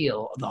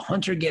Seal. The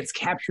Hunter Gets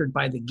Captured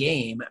by the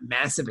Game.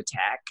 Massive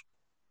Attack.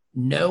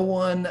 No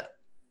One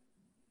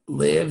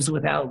Lives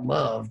Without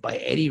Love by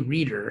Eddie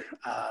Reader.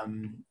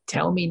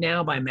 Tell Me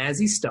Now by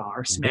Mazzy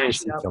Star.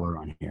 Smash It Up. Filler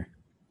on here.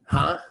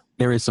 Huh?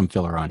 There is some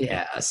filler on here.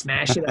 Yeah,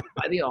 Smash It Up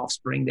by The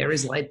Offspring. There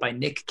Is Light by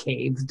Nick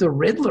Cave. The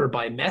Riddler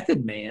by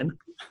Method Man.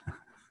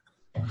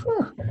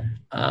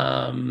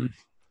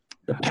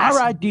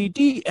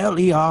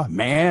 R-I-D-D-L-E-R,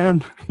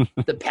 man.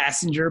 The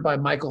Passenger by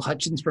Michael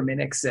Hutchence from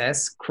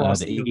NXS.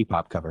 The Iggy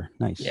Pop cover.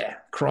 Nice. Yeah.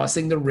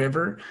 Crossing the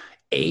River.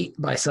 8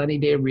 by Sunny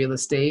Day Real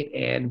Estate.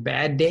 And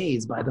Bad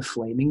Days by The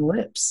Flaming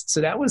Lips.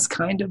 So that was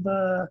kind of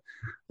a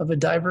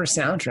diverse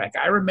soundtrack.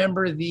 I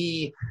remember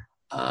the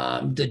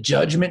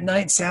Judgment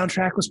Night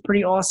soundtrack was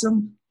pretty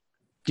awesome.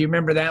 Do you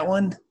remember that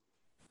one?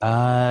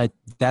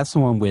 That's the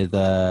one with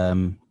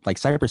like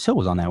Cypress Hill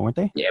was on that, weren't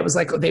they? Yeah, it was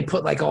like they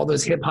put like all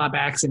those hip hop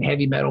acts and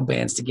heavy metal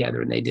bands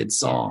together and they did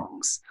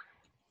songs.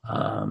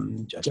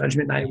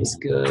 Judgment Night was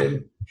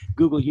good.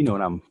 Google, you know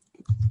what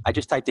I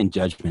just typed in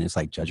Judgment. It's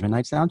like Judgment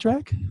Night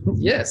soundtrack.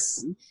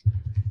 Yes.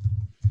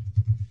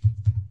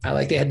 I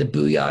like they had the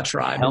Booyah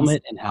Tribe.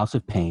 Helmet and House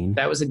of Pain.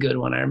 That was a good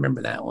one. I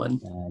remember that one.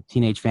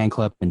 Teenage Fan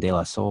Club and De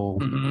La Soul.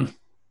 Mm-hmm.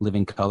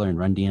 Living Color and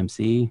Run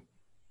DMC.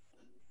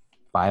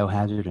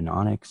 Biohazard and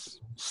Onyx.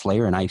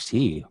 Slayer and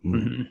Ice-T.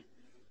 Mm-hmm.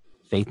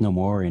 Faith No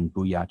More and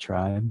Booyah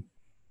Tribe.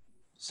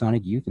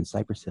 Sonic Youth and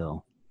Cypress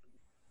Hill.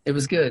 It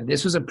was good.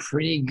 This was a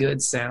pretty good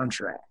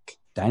soundtrack.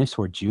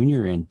 Dinosaur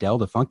Jr. and Del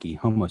the Funky,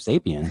 Homo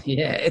Sapien.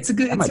 Yeah, it's a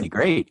good. That might be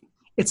great.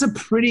 It's a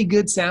pretty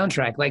good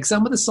soundtrack. Like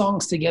some of the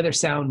songs together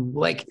sound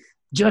like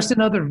Just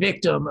Another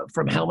Victim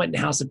from Helmet and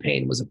House of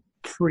Pain was a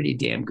pretty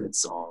damn good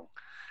song.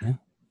 Yeah.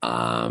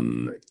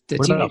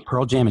 What about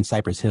Pearl Jam and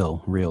Cypress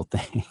Hill? Real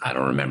thing. I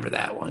don't remember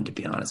that one, to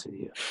be honest with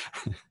you.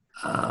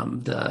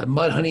 The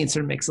Mudhoney and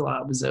Sir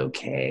Mix-a-Lot was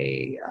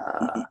okay.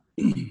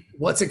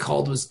 What's it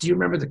called? Do you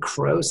remember the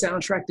Crow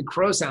soundtrack? The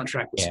Crow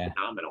soundtrack was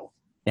phenomenal.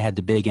 It had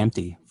the Big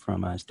Empty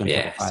from Stone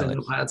Temple Pilots. Stone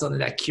Temple Pilots on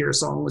that Cure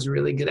song was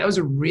really good. That was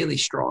a really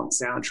strong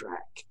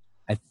soundtrack.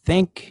 I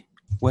think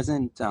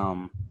wasn't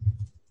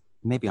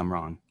maybe I'm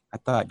wrong. I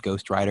thought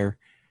Ghost Rider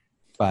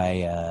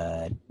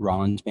by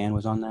Rollins Band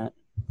was on that.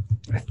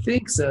 I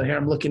think so. Here,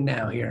 I'm looking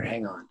now. Here,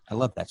 hang on. I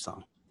love that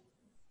song.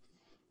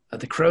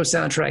 The Crow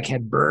soundtrack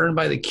had Burn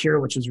by The Cure,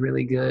 which was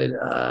really good.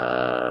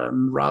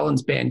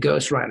 Rollins' band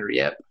Ghost Rider.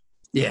 Yep.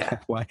 Yeah.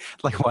 Why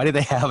do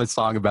they have a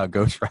song about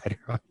Ghost Rider?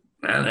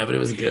 I don't know, but it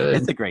was good.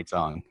 It's a great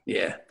song.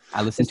 Yeah.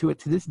 I listen to it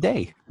to this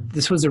day.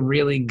 This was a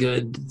really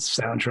good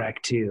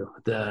soundtrack, too.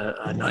 The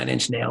Nine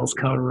Inch Nails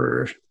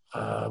cover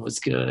was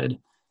good.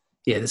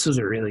 Yeah, this was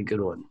a really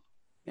good one.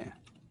 Yeah.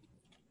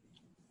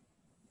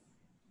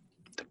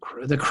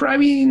 The Crow, I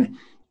mean,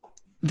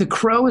 The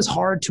Crow is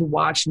hard to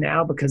watch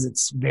now because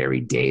it's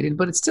very dated,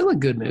 but it's still a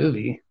good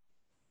movie.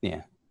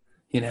 Yeah.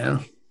 You know?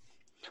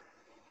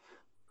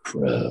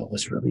 Crow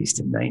was released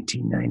in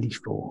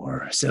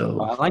 1994.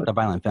 So I like the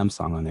Violent Femmes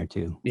song on there,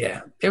 too.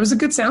 yeah, it was a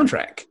good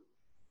soundtrack.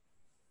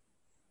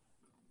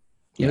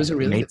 It was a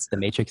really good The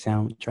Matrix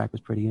soundtrack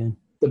was pretty good.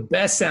 The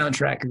best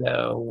soundtrack,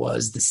 though,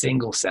 was the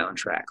single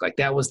soundtrack. Like,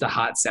 that was the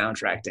hot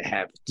soundtrack to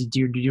have. Did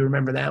you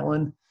remember that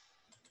one?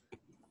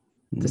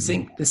 The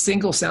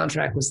single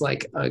soundtrack was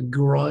like a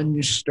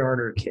grunge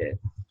starter kit.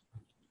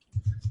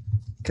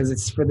 Because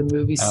it's for the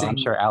movie. Oh, I'm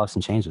sure Alice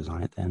in Chains was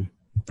on it then.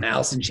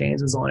 Alice in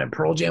Chains was on it.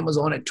 Pearl Jam was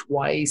on it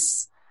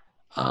twice.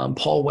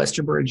 Paul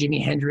Westerberg,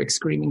 Jimi Hendrix,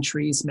 Screaming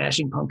Trees,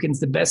 Smashing Pumpkins.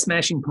 The best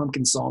Smashing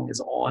Pumpkins song is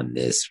on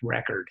this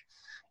record.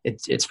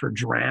 It's for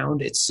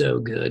Drowned. It's so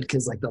good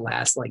because like the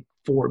last like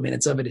 4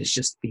 minutes of it is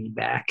just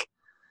feedback.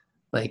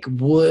 Like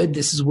Wood,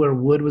 this is where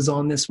Wood was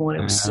on this one.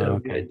 It was so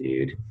good,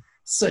 dude.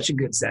 Such a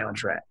good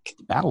soundtrack.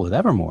 Battle with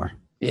Evermore.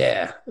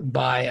 Yeah,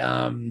 by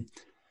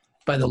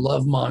the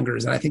Love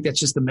Mongers, and I think that's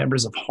just the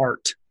members of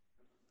Heart.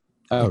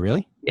 Oh,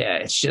 really? Yeah,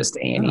 it's just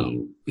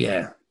Annie. Oh.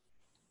 Yeah.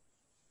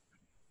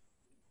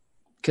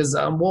 Because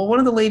one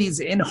of the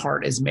ladies in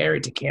Heart is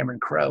married to Cameron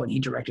Crowe, and he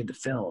directed the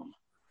film.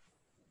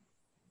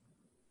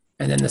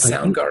 And then the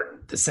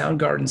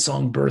Soundgarden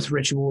song "Birth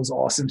Ritual" is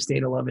awesome.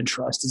 "State of Love and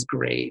Trust" is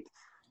great.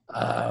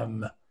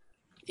 Yeah,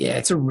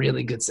 it's a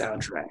really good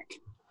soundtrack.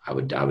 I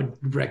would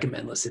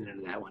recommend listening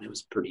to that one. It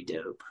was pretty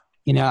dope.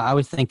 You know, I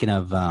was thinking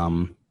of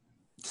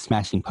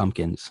Smashing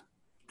Pumpkins.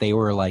 They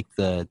were like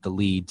the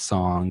lead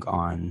song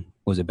on,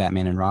 was it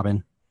Batman and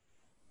Robin?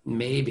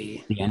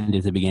 Maybe. The end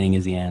is the beginning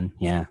is the end.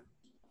 Yeah.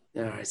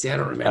 All right. See, I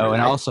don't remember. Oh,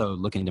 and also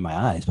Look Into My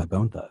Eyes by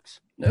Bone Thugs.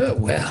 Oh,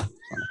 well.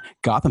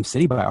 Gotham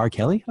City by R.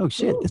 Kelly. Oh,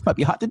 shit. This might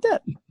be hot to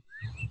death.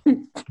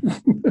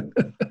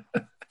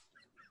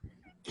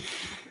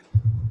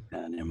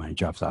 Never mind. It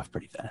drops off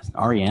pretty fast.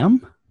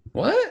 REM?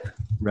 What?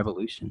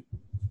 Revolution.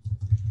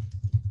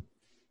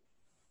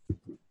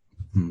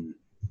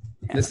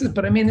 Yeah, this is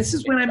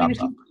when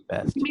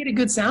if you made a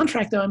good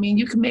soundtrack, though, I mean,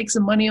 you can make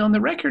some money on the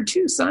record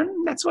too,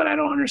 son. That's what I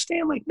don't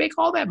understand. Like, make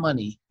all that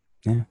money.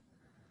 Yeah.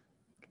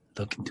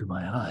 Look Into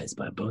My Eyes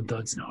by Bone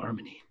Thugs and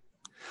Harmony.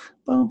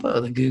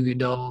 The Goo Goo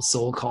Dolls,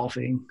 Soul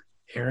Coughing,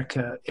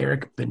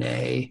 Eric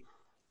Benet.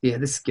 Yeah,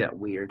 this got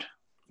weird.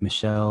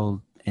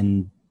 Michelle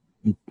and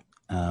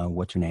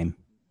what's her name?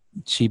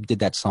 She did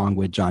that song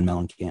with John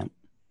Mellencamp.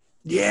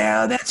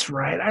 Yeah, that's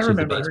right. I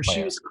remember her.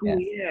 She was cool.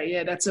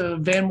 Yeah. That's a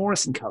Van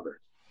Morrison cover.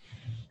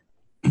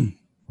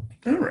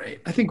 All right.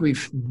 I think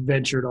we've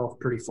ventured off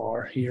pretty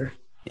far here.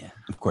 Yeah.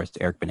 Of course,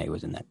 Eric Benet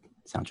was in that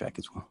soundtrack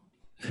as well.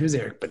 Who's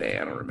Eric Benet?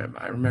 I don't remember.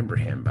 I remember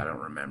him, but I don't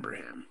remember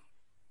him.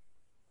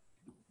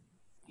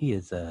 He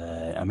is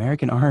an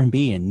American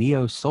R&B and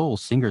neo-soul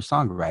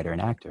singer-songwriter and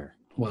actor.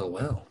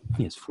 Well.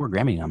 He has 4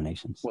 Grammy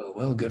nominations.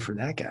 Well, good for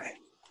that guy.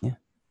 Yeah.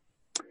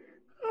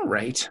 All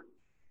right.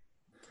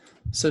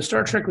 So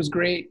Star Trek was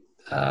great.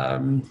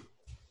 Bring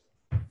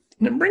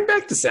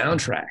back the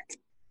soundtrack.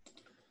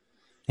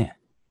 Yeah.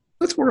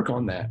 Let's work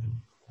on that.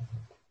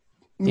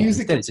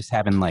 Music instead of just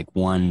having like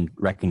one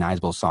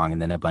recognizable song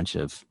and then a bunch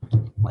of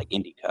like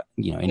indie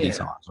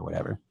songs or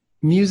whatever.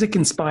 Music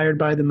inspired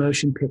by the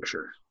motion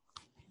picture.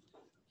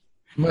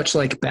 Much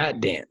like Bat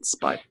Dance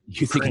by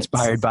You think Prince.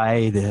 Inspired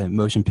by the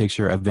motion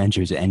picture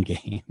Avengers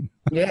Endgame.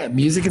 Yeah,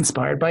 music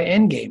inspired by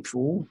Endgame,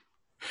 fool.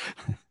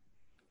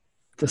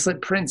 Just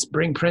let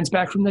bring Prince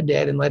back from the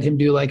dead and let him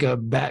do like a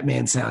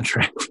Batman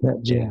soundtrack for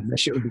that jam. That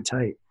shit would be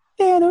tight.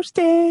 Thanos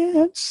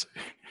dance.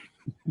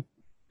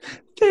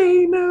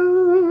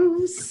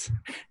 Thanos.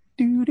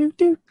 Do do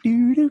do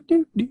do do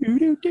do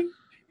do do.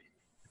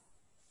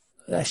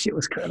 That shit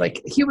was crazy.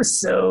 Like, he was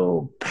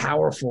so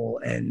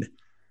powerful and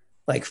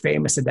like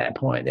famous at that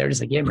point. They're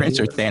just like, yeah, Prince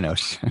or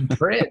Thanos?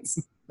 Prince.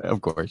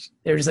 Of course.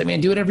 They're just like, man,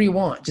 do whatever you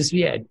want. Just,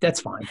 yeah, that's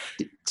fine.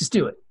 Just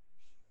do it.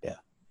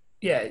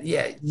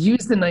 Yeah.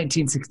 Use the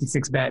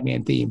 1966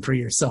 Batman theme for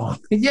your song.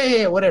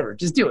 Yeah, whatever.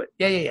 Just do it.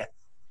 Yeah.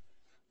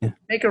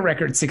 Make a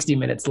record 60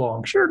 minutes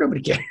long. Sure,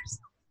 nobody cares.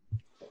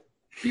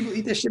 People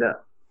eat this shit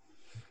up.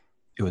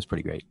 It was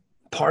pretty great.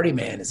 Party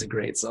Man is a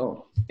great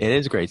song. It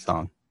is a great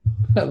song.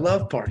 I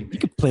love Party Man. You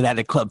could play that at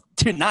a club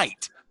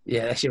tonight.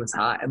 Yeah, that shit was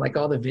hot. And like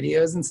all the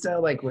videos and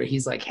stuff, like where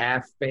he's like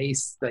half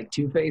face, like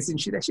two-face and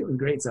shit, that shit was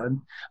great,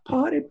 son.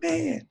 Party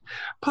Man,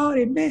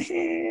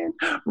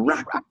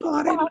 rock the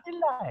party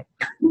like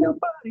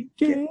nobody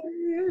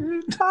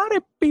can. Party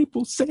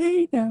people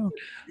say now.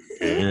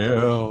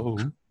 Hell.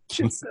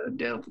 Shit's so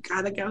dope.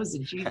 God, that guy was a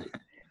genius.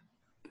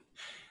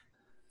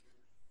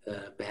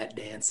 Bat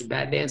Dance. The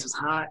Bat Dance was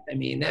hot. I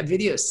mean, that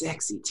video is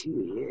sexy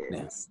too.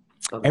 Yes.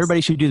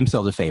 Everybody should do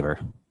themselves a favor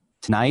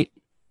tonight,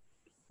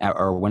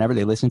 or whenever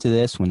they listen to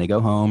this, when they go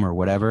home or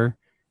whatever.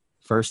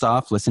 First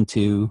off, listen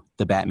to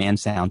the Batman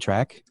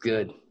soundtrack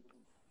Good.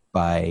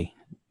 by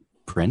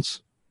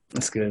Prince,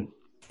 That's good.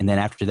 and then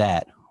after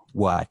that,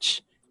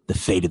 watch The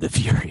Fate of the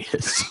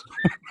Furious.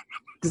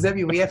 Does that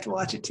mean we have to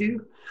watch it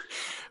too,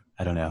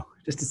 I don't know.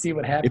 just to see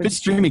what If happens? it's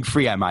streaming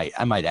free, I might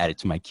add it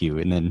to my queue,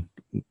 and then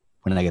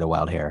when I get a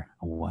wild hair,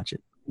 I'll watch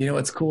it. You know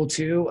what's cool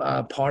too?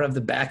 Part of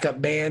the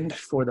backup band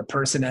for the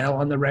personnel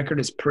on the record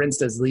is Prince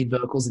does lead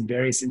vocals and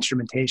various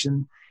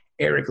instrumentation.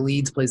 Eric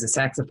Leeds plays the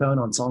saxophone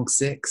on song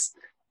 6.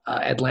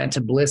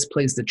 Atlanta Bliss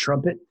plays the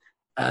trumpet.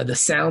 The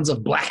Sounds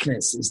of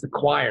Blackness is the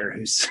choir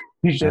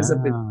who shows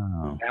up in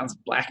Sounds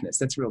of Blackness.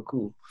 That's real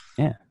cool.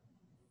 Yeah.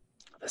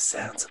 The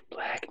Sounds of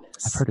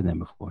Blackness. I've heard of them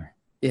before.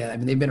 Yeah, I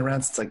mean they've been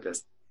around since like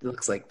this. It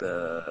looks like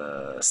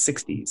the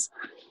 60s.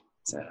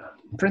 So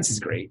Prince is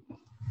great.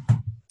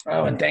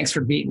 Oh, and thanks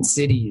for beating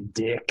City, you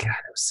dick. God,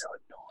 that was so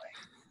annoying.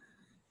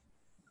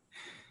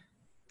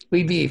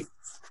 We'd be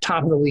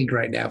top of the league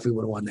right now if we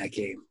would have won that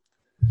game.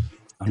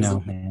 Oh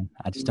no, man!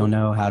 I just don't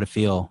know how to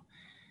feel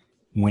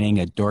winning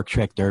a Dork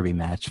Trek Derby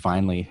match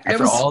finally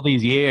after all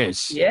these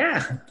years.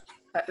 Yeah,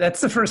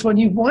 that's the first one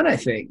you've won, I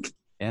think.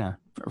 Yeah,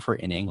 for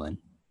in England.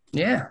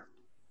 Yeah.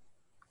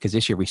 Because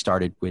this year we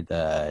started with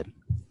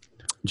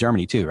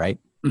Germany too, right?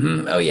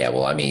 Mm-hmm. Oh yeah.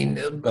 Well, I mean,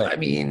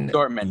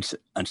 Dortmund's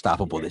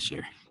unstoppable this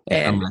year,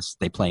 unless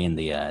they play in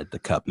the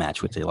cup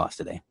match, which they lost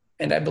today.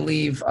 And I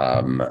believe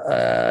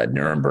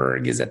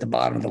Nuremberg is at the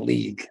bottom of the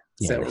league.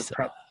 Yeah, So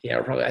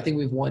we're probably. I think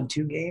we've won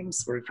 2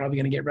 games. We're probably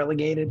going to get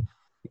relegated.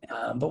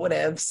 But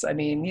whatevs. I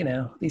mean,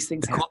 these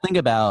things The happen. cool thing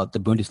about the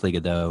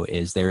Bundesliga, though,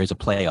 is there is a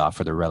playoff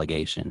for the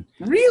relegation.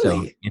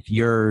 Really? So if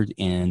you're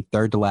in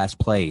third to last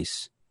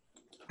place,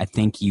 I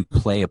think you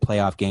play a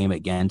playoff game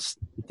against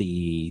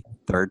the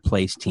third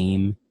place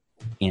team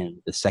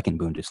in the second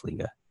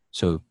Bundesliga.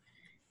 So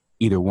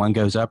either one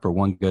goes up or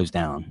one goes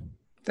down.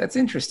 That's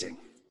interesting.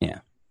 Yeah.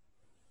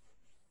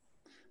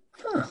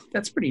 Huh,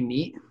 that's pretty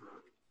neat.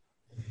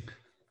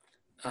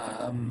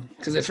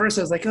 Because at first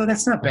I was like, oh,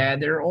 that's not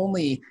bad. They're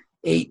only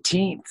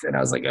 18th. And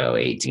I was like, oh,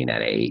 18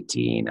 out of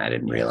 18. I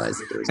didn't realize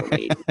that there was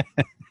only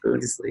 8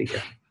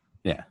 Bundesliga.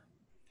 Yeah.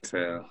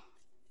 So,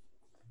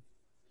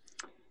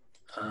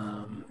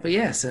 but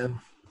yeah, so,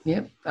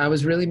 yep, I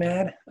was really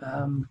mad.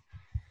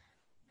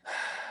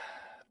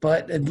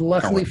 But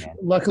luckily,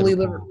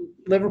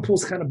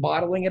 Liverpool's kind of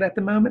bottling it at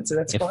the moment, so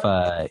that's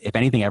fine. If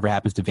anything ever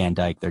happens to Van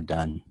Dijk, they're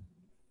done.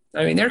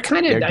 I mean, they're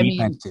kind of. Their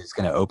defense is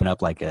going to open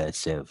up like a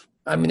sieve.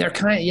 I mean, they're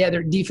kind of. Yeah,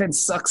 their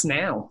defense sucks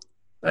now.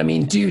 I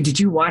mean, dude, did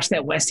you watch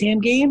that West Ham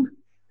game?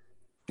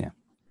 Yeah.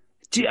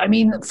 Dude, I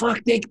mean,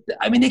 fuck. They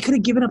could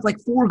have given up like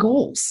 4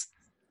 goals.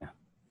 Yeah.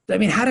 I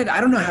mean, I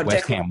don't know how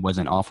West Ham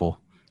wasn't awful.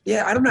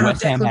 Yeah, I don't know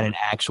West Ham had an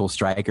actual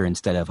striker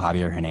instead of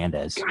Javier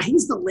Hernandez. God,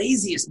 he's the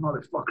laziest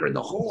motherfucker in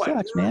the whole wide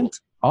Sucks, world.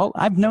 man.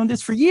 I've known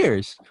this for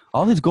years.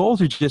 All his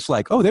goals are just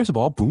like, oh, there's a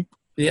ball, boom.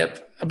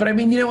 Yep. But I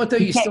mean, you know what though?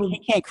 He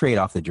can't create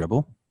off the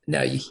dribble.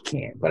 No, you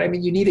can't. But I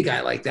mean, you need a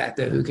guy like that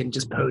though who can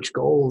just poach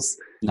goals.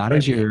 Not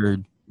as your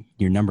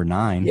number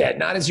 9. Yeah,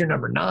 not as your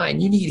number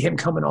 9. You need him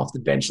coming off the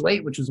bench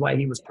late, which was why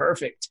he was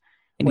perfect.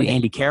 And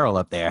Andy Carroll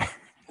up there.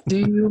 Do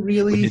you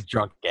really? With his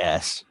drunk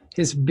ass.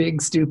 His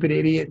big stupid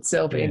idiot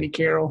self, Andy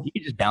Carroll. You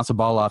could just bounce a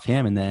ball off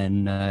him, and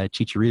then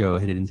Chicharito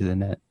hit it into the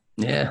net.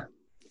 Yeah.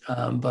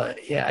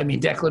 But yeah, I mean,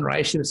 Declan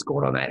Rice should have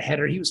scored on that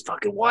header. He was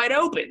fucking wide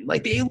open.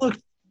 Like, they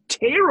looked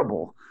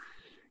terrible.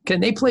 Can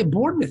they play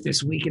Bournemouth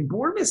this week? And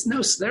Bournemouth,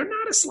 no, they're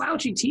not a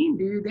slouchy team,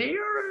 dude. They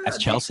are. That's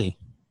Chelsea.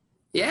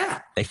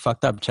 Yeah. They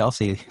fucked up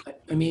Chelsea.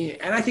 I mean,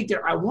 and I think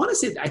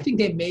I think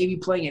they may be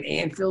playing at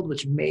Anfield,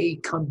 which may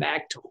come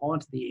back to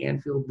haunt the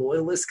Anfield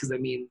loyalists. Because, I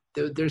mean,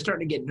 they're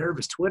starting to get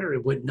nervous. Twitter,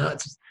 it went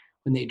nuts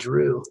when they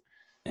drew.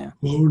 Yeah.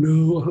 Oh,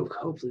 no.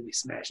 Hopefully we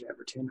smash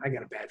Everton. I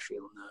got a bad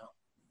feeling,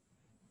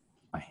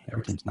 though.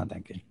 Everton's not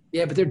that good.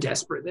 Yeah, but they're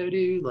desperate, though,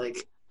 dude.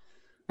 Like,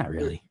 not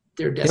really.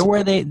 They're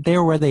desperate.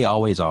 They're where they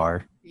always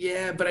are.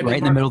 Yeah, but I mean, right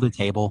in the middle of the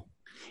table.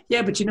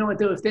 Yeah, but you know what,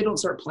 though? If they don't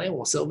start playing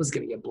well, Silva's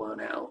going to get blown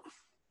out.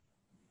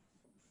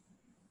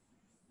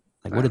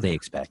 Like, what do they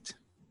expect?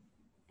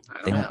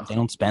 I don't know. They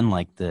don't spend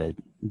like the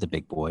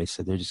big boys,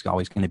 so they're just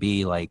always going to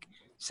be like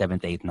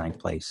 7th, 8th, 9th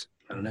place.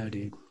 I don't know,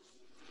 dude.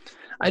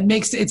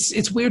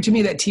 It's weird to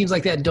me that teams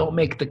like that don't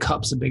make the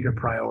cups a bigger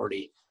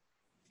priority.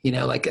 You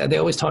know, like they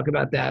always talk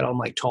about that on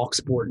like Talk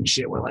Sport and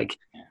shit. Where like,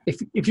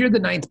 if you're the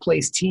 9th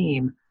place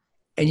team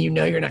and you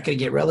know you're not going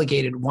to get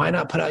relegated, why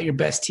not put out your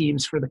best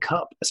teams for the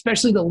cup,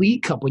 especially the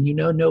League Cup when you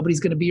know nobody's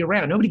going to be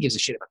around. Nobody gives a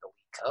shit about the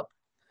League Cup.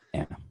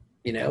 Yeah.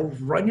 You know,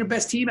 run your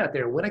best team out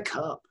there, win a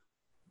cup.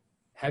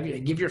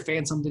 Give your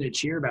fans something to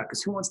cheer about,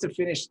 because who wants to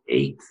finish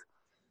 8th?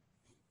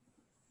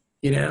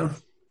 You know?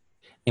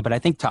 Yeah, but I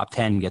think top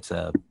 10 gets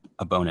a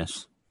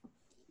bonus.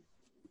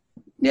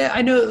 Yeah,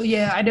 I know.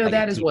 Yeah, I know Like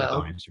that as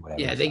well.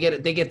 Yeah, so.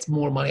 they get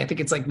more money. I think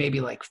it's like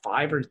maybe like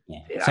 5 or.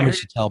 Yeah. Somebody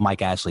should tell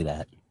Mike Ashley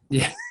that.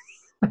 Yeah.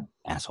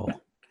 Asshole.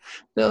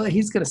 Though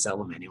he's going to sell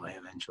them anyway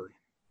eventually.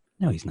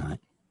 No, he's not.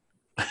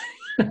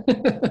 He's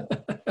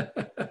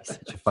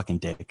such a fucking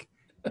dick.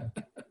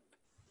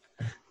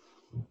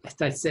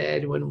 I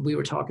said when we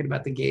were talking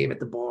about the game at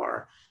the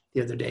bar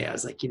the other day, I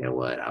was like, you know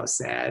what? I was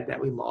sad that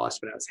we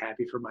lost, but I was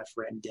happy for my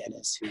friend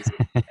Dennis, who's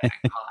a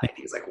Magpie.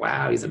 He was like,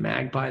 wow, he's a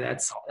Magpie.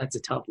 That's a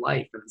tough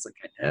life. And I was like,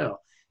 I know.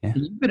 Yeah.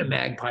 And you've been a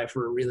Magpie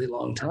for a really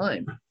long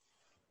time.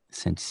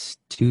 Since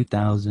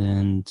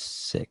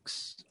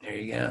 2006. There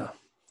you go.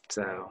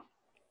 So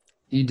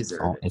you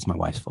deserve it. It's my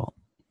wife's fault.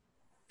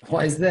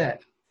 Why is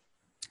that?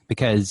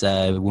 Because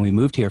when we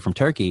moved here from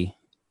Turkey,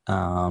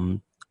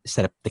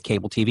 set up the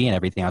cable TV and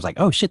everything, I was like,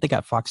 oh shit, they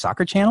got Fox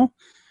Soccer Channel.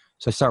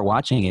 So I started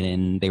watching it,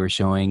 and they were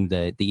showing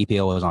the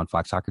EPL was on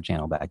Fox Soccer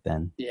Channel back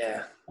then.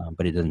 Yeah.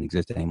 But it doesn't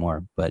exist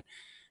anymore. But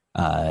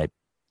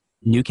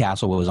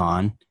Newcastle was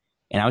on,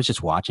 and I was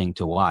just watching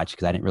to watch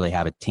because I didn't really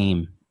have a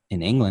team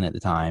in England at the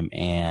time,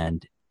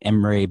 and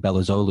Emre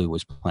Belözoğlu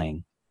was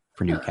playing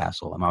for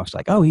Newcastle. And I was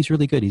like, oh, he's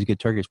really good. He's a good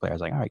Turkish player. I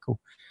was like, all right, cool.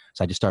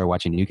 So I just started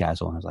watching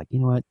Newcastle, and I was like, you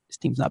know what? This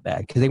team's not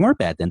bad. Because they weren't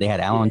bad then. They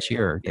had Alan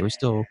Shearer. They were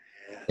still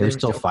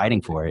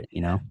fighting for it,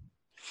 you know?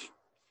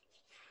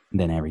 And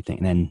then everything.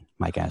 And then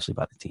Mike Ashley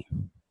bought the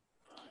team.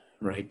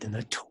 Right in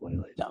the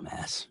toilet.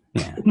 Dumbass.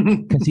 Yeah.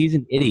 Because he's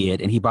an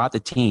idiot, and he bought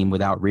the team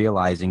without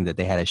realizing that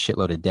they had a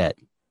shitload of debt.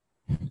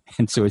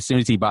 And so as soon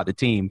as he bought the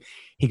team,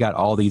 he got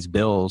all these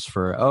bills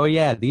for, oh,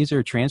 yeah, these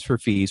are transfer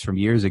fees from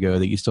years ago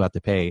that you still have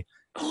to pay.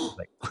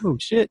 Like, oh,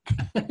 shit.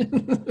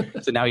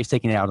 So now he's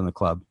taking it out on the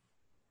club.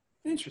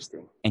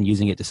 Interesting. And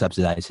using it to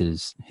subsidize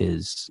his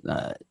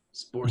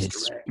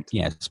Sports Direct.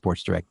 Yeah,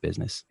 Sports Direct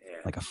business. Yeah.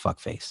 Like a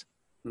fuckface.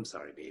 I'm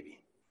sorry, baby.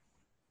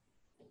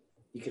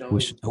 You can I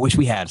always wish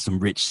we had some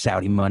rich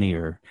Saudi money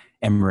or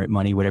Emirate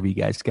money, whatever you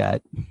guys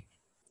got.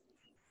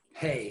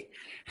 Hey,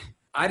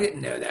 I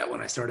didn't know that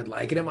when I started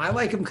liking him. I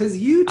like him because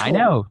you told I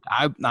know.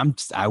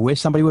 I wish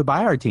somebody would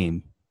buy our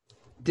team.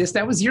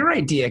 That was your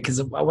idea,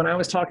 because when I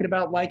was talking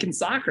about liking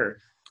soccer.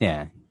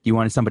 Yeah. You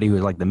wanted somebody who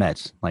was like the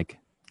Mets, like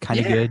kind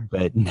of good,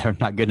 but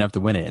not good enough to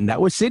win it. And that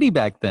was City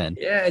back then.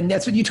 Yeah, and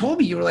that's what you told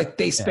me. You were like,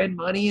 they spend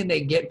money and they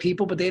get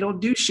people, but they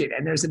don't do shit.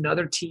 And there's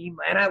another team.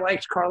 And I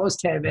liked Carlos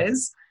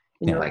Tevez.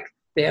 And you're like,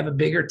 they have a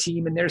bigger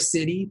team in their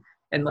city.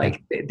 And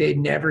like, they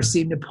never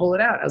seem to pull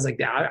it out. I was like,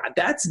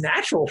 that's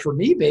natural for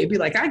me, baby.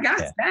 Like, I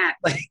got that.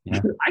 Like,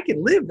 I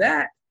can live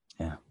that.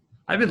 Yeah.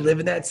 I've been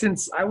living that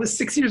since I was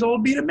 6 years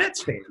old being a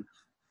Mets fan.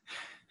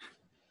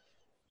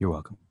 You're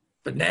welcome.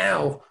 But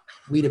now,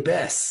 we the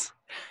best.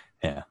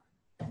 Yeah.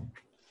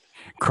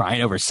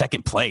 Crying over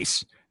second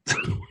place.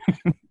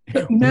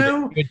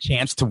 No. Good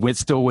chance to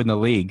still win the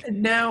league.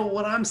 Now,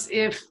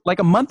 like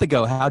a month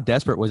ago, how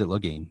desperate was it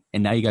looking?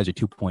 And now you guys are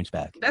 2 points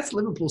back. That's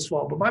Liverpool's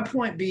fault. But my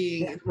point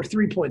being, we're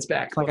 3 points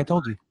back. Like I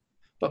told you.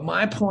 But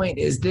my point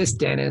is this,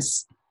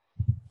 Dennis.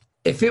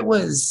 If it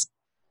was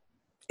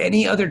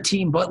any other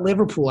team but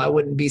Liverpool, I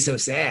wouldn't be so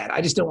sad.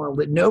 I just don't want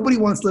to. Nobody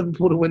wants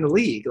Liverpool to win the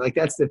league. Like,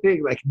 that's the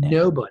thing. Like,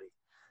 nobody.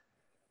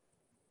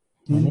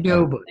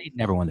 Nobody. They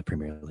never won the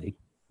Premier League.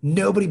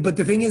 Nobody. But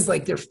the thing is,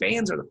 like, their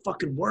fans are the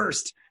fucking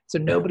worst. So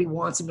nobody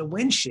wants them to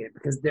win shit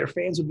because their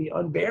fans would be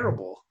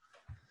unbearable.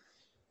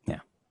 Yeah.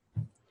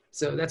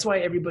 So that's why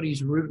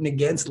everybody's rooting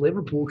against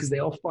Liverpool, because they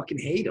all fucking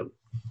hate them.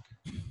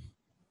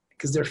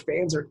 Because their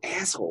fans are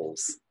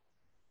assholes.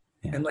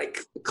 Yeah. And, like,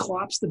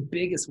 Klopp's the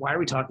biggest – why are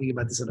we talking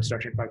about this on a Star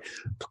Trek podcast?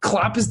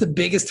 Klopp is the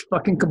biggest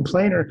fucking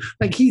complainer.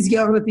 Like, he's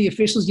yelling at the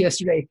officials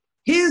yesterday.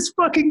 His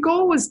fucking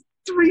goal was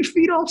 3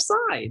 feet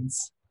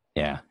offsides.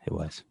 Yeah, it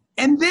was.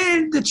 And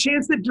then the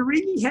chance that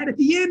Origi had at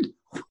the end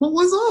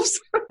was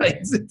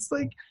offsides. It's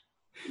like,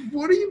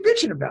 what are you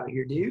bitching about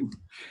here, dude?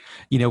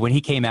 You know, when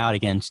he came out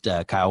against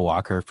Kyle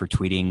Walker for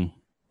tweeting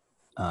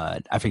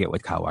I forget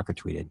what Kyle Walker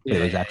tweeted. But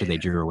it was after they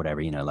drew or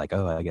whatever, you know, like,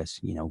 oh, I guess,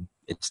 you know,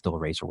 it's still a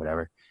race or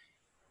whatever.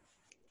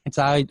 And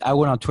so I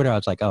went on Twitter. I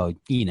was like, oh,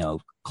 you know,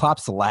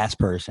 Klopp's the last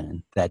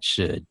person that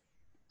should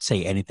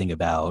say anything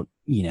about,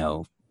 you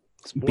know,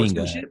 being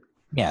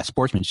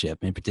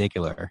sportsmanship in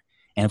particular.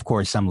 And of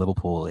course, some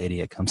Liverpool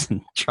idiot comes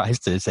and tries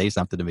to say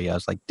something to me. I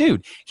was like,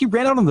 dude, he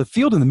ran out on the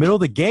field in the middle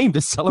of the game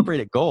to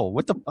celebrate a goal.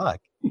 What the fuck?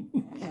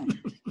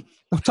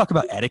 Don't talk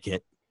about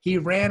etiquette. He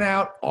ran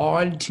out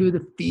onto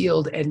the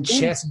field and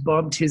chest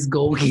bumped his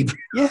goalkeeper.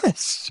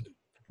 Yes.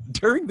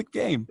 During the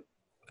game.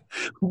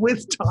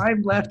 With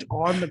time left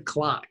on the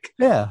clock.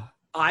 Yeah.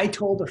 I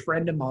told a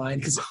friend of mine,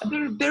 because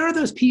there are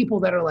those people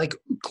that are like,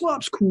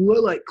 Klopp's cool. I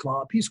like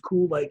Klopp. He's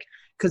cool, like,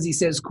 because he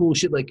says cool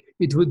shit like,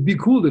 it would be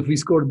cool if we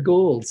scored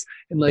goals.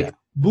 And like,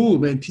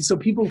 boom. And so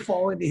people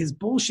fall into his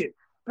bullshit.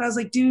 But I was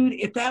like, dude,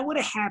 if that would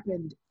have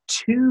happened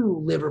to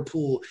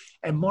Liverpool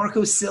and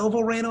Marco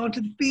Silva ran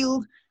onto the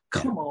field,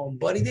 come on,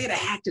 buddy. They'd have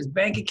hacked his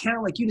bank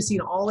account. Like, you'd have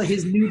seen all of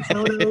his nude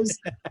photos.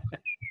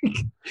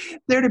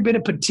 There'd have been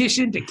a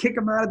petition to kick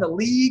him out of the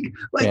league.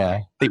 Like, yeah,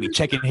 they'd be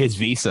checking his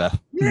visa.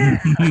 Yeah.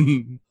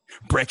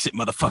 Brexit,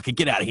 motherfucker,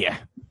 get out of here.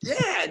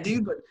 Yeah,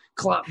 dude, but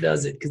Klopp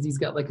does it because he's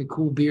got like a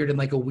cool beard and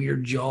like a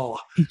weird jaw.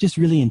 He's just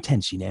really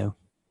intense, you know?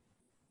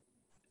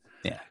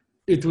 Yeah.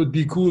 it would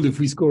be cool if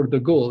we scored the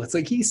goal. It's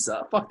like he's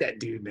fuck that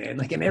dude, man.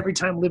 Like, and every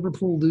time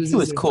Liverpool loses, He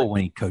was it's cool like,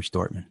 when he coached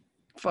Dortmund.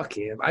 fuck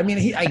him. I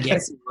mean, I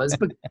guess he was,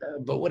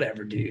 but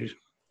whatever, dude.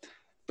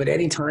 But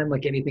anytime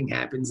like anything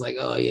happens, like,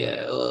 oh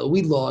yeah,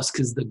 we lost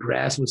because the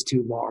grass was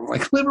too long.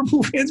 Like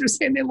Liverpool fans are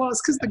saying they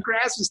lost because the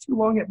grass was too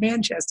long at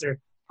Manchester.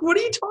 What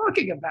are you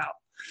talking about?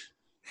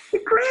 The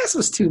grass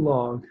was too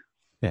long.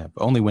 Yeah,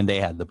 but only when they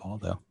had the ball,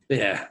 though.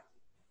 Yeah,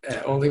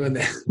 only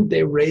when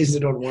they raised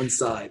it on one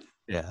side.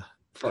 Yeah.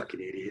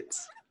 Fucking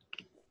idiots.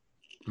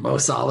 Mo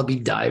Salah be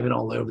diving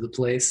all over the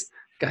place.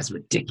 Guy's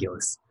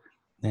ridiculous.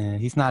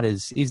 He's not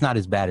as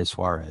bad as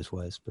Suarez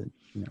was, but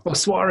you know. Well,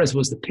 Suarez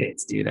was the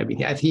pits, dude. I mean,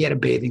 he had a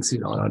bathing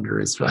suit on under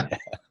his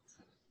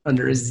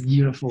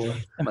uniform.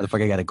 That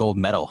motherfucker got a gold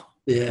medal.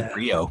 Yeah. In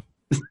Rio.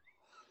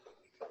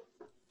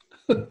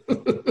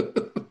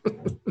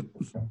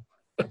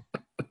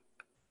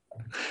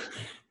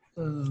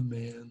 Oh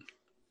man.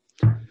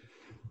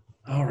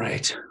 All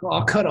right. Well,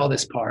 I'll cut all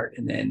this part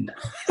and then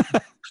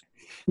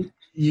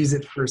use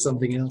it for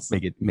something else.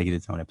 Make it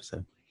its own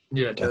episode.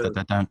 Yeah. Dun,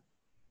 dun,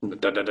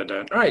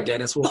 dun, All right,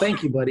 Dennis. Well,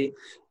 thank you, buddy.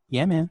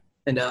 Yeah, man.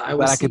 And I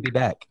Glad I could be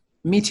back.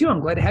 Me too. I'm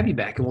glad to have you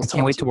back. And we'll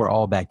Can't wait till we're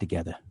all back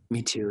together.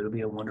 Me too. It'll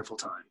be a wonderful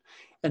time.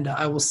 And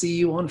I will see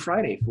you on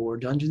Friday for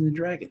Dungeons and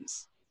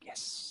Dragons.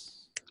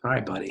 Yes. All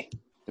right, buddy.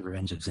 The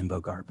Revenge of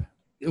Zimbo Garb.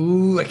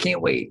 Ooh, I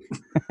can't wait.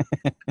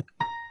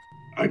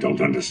 I don't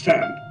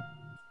understand.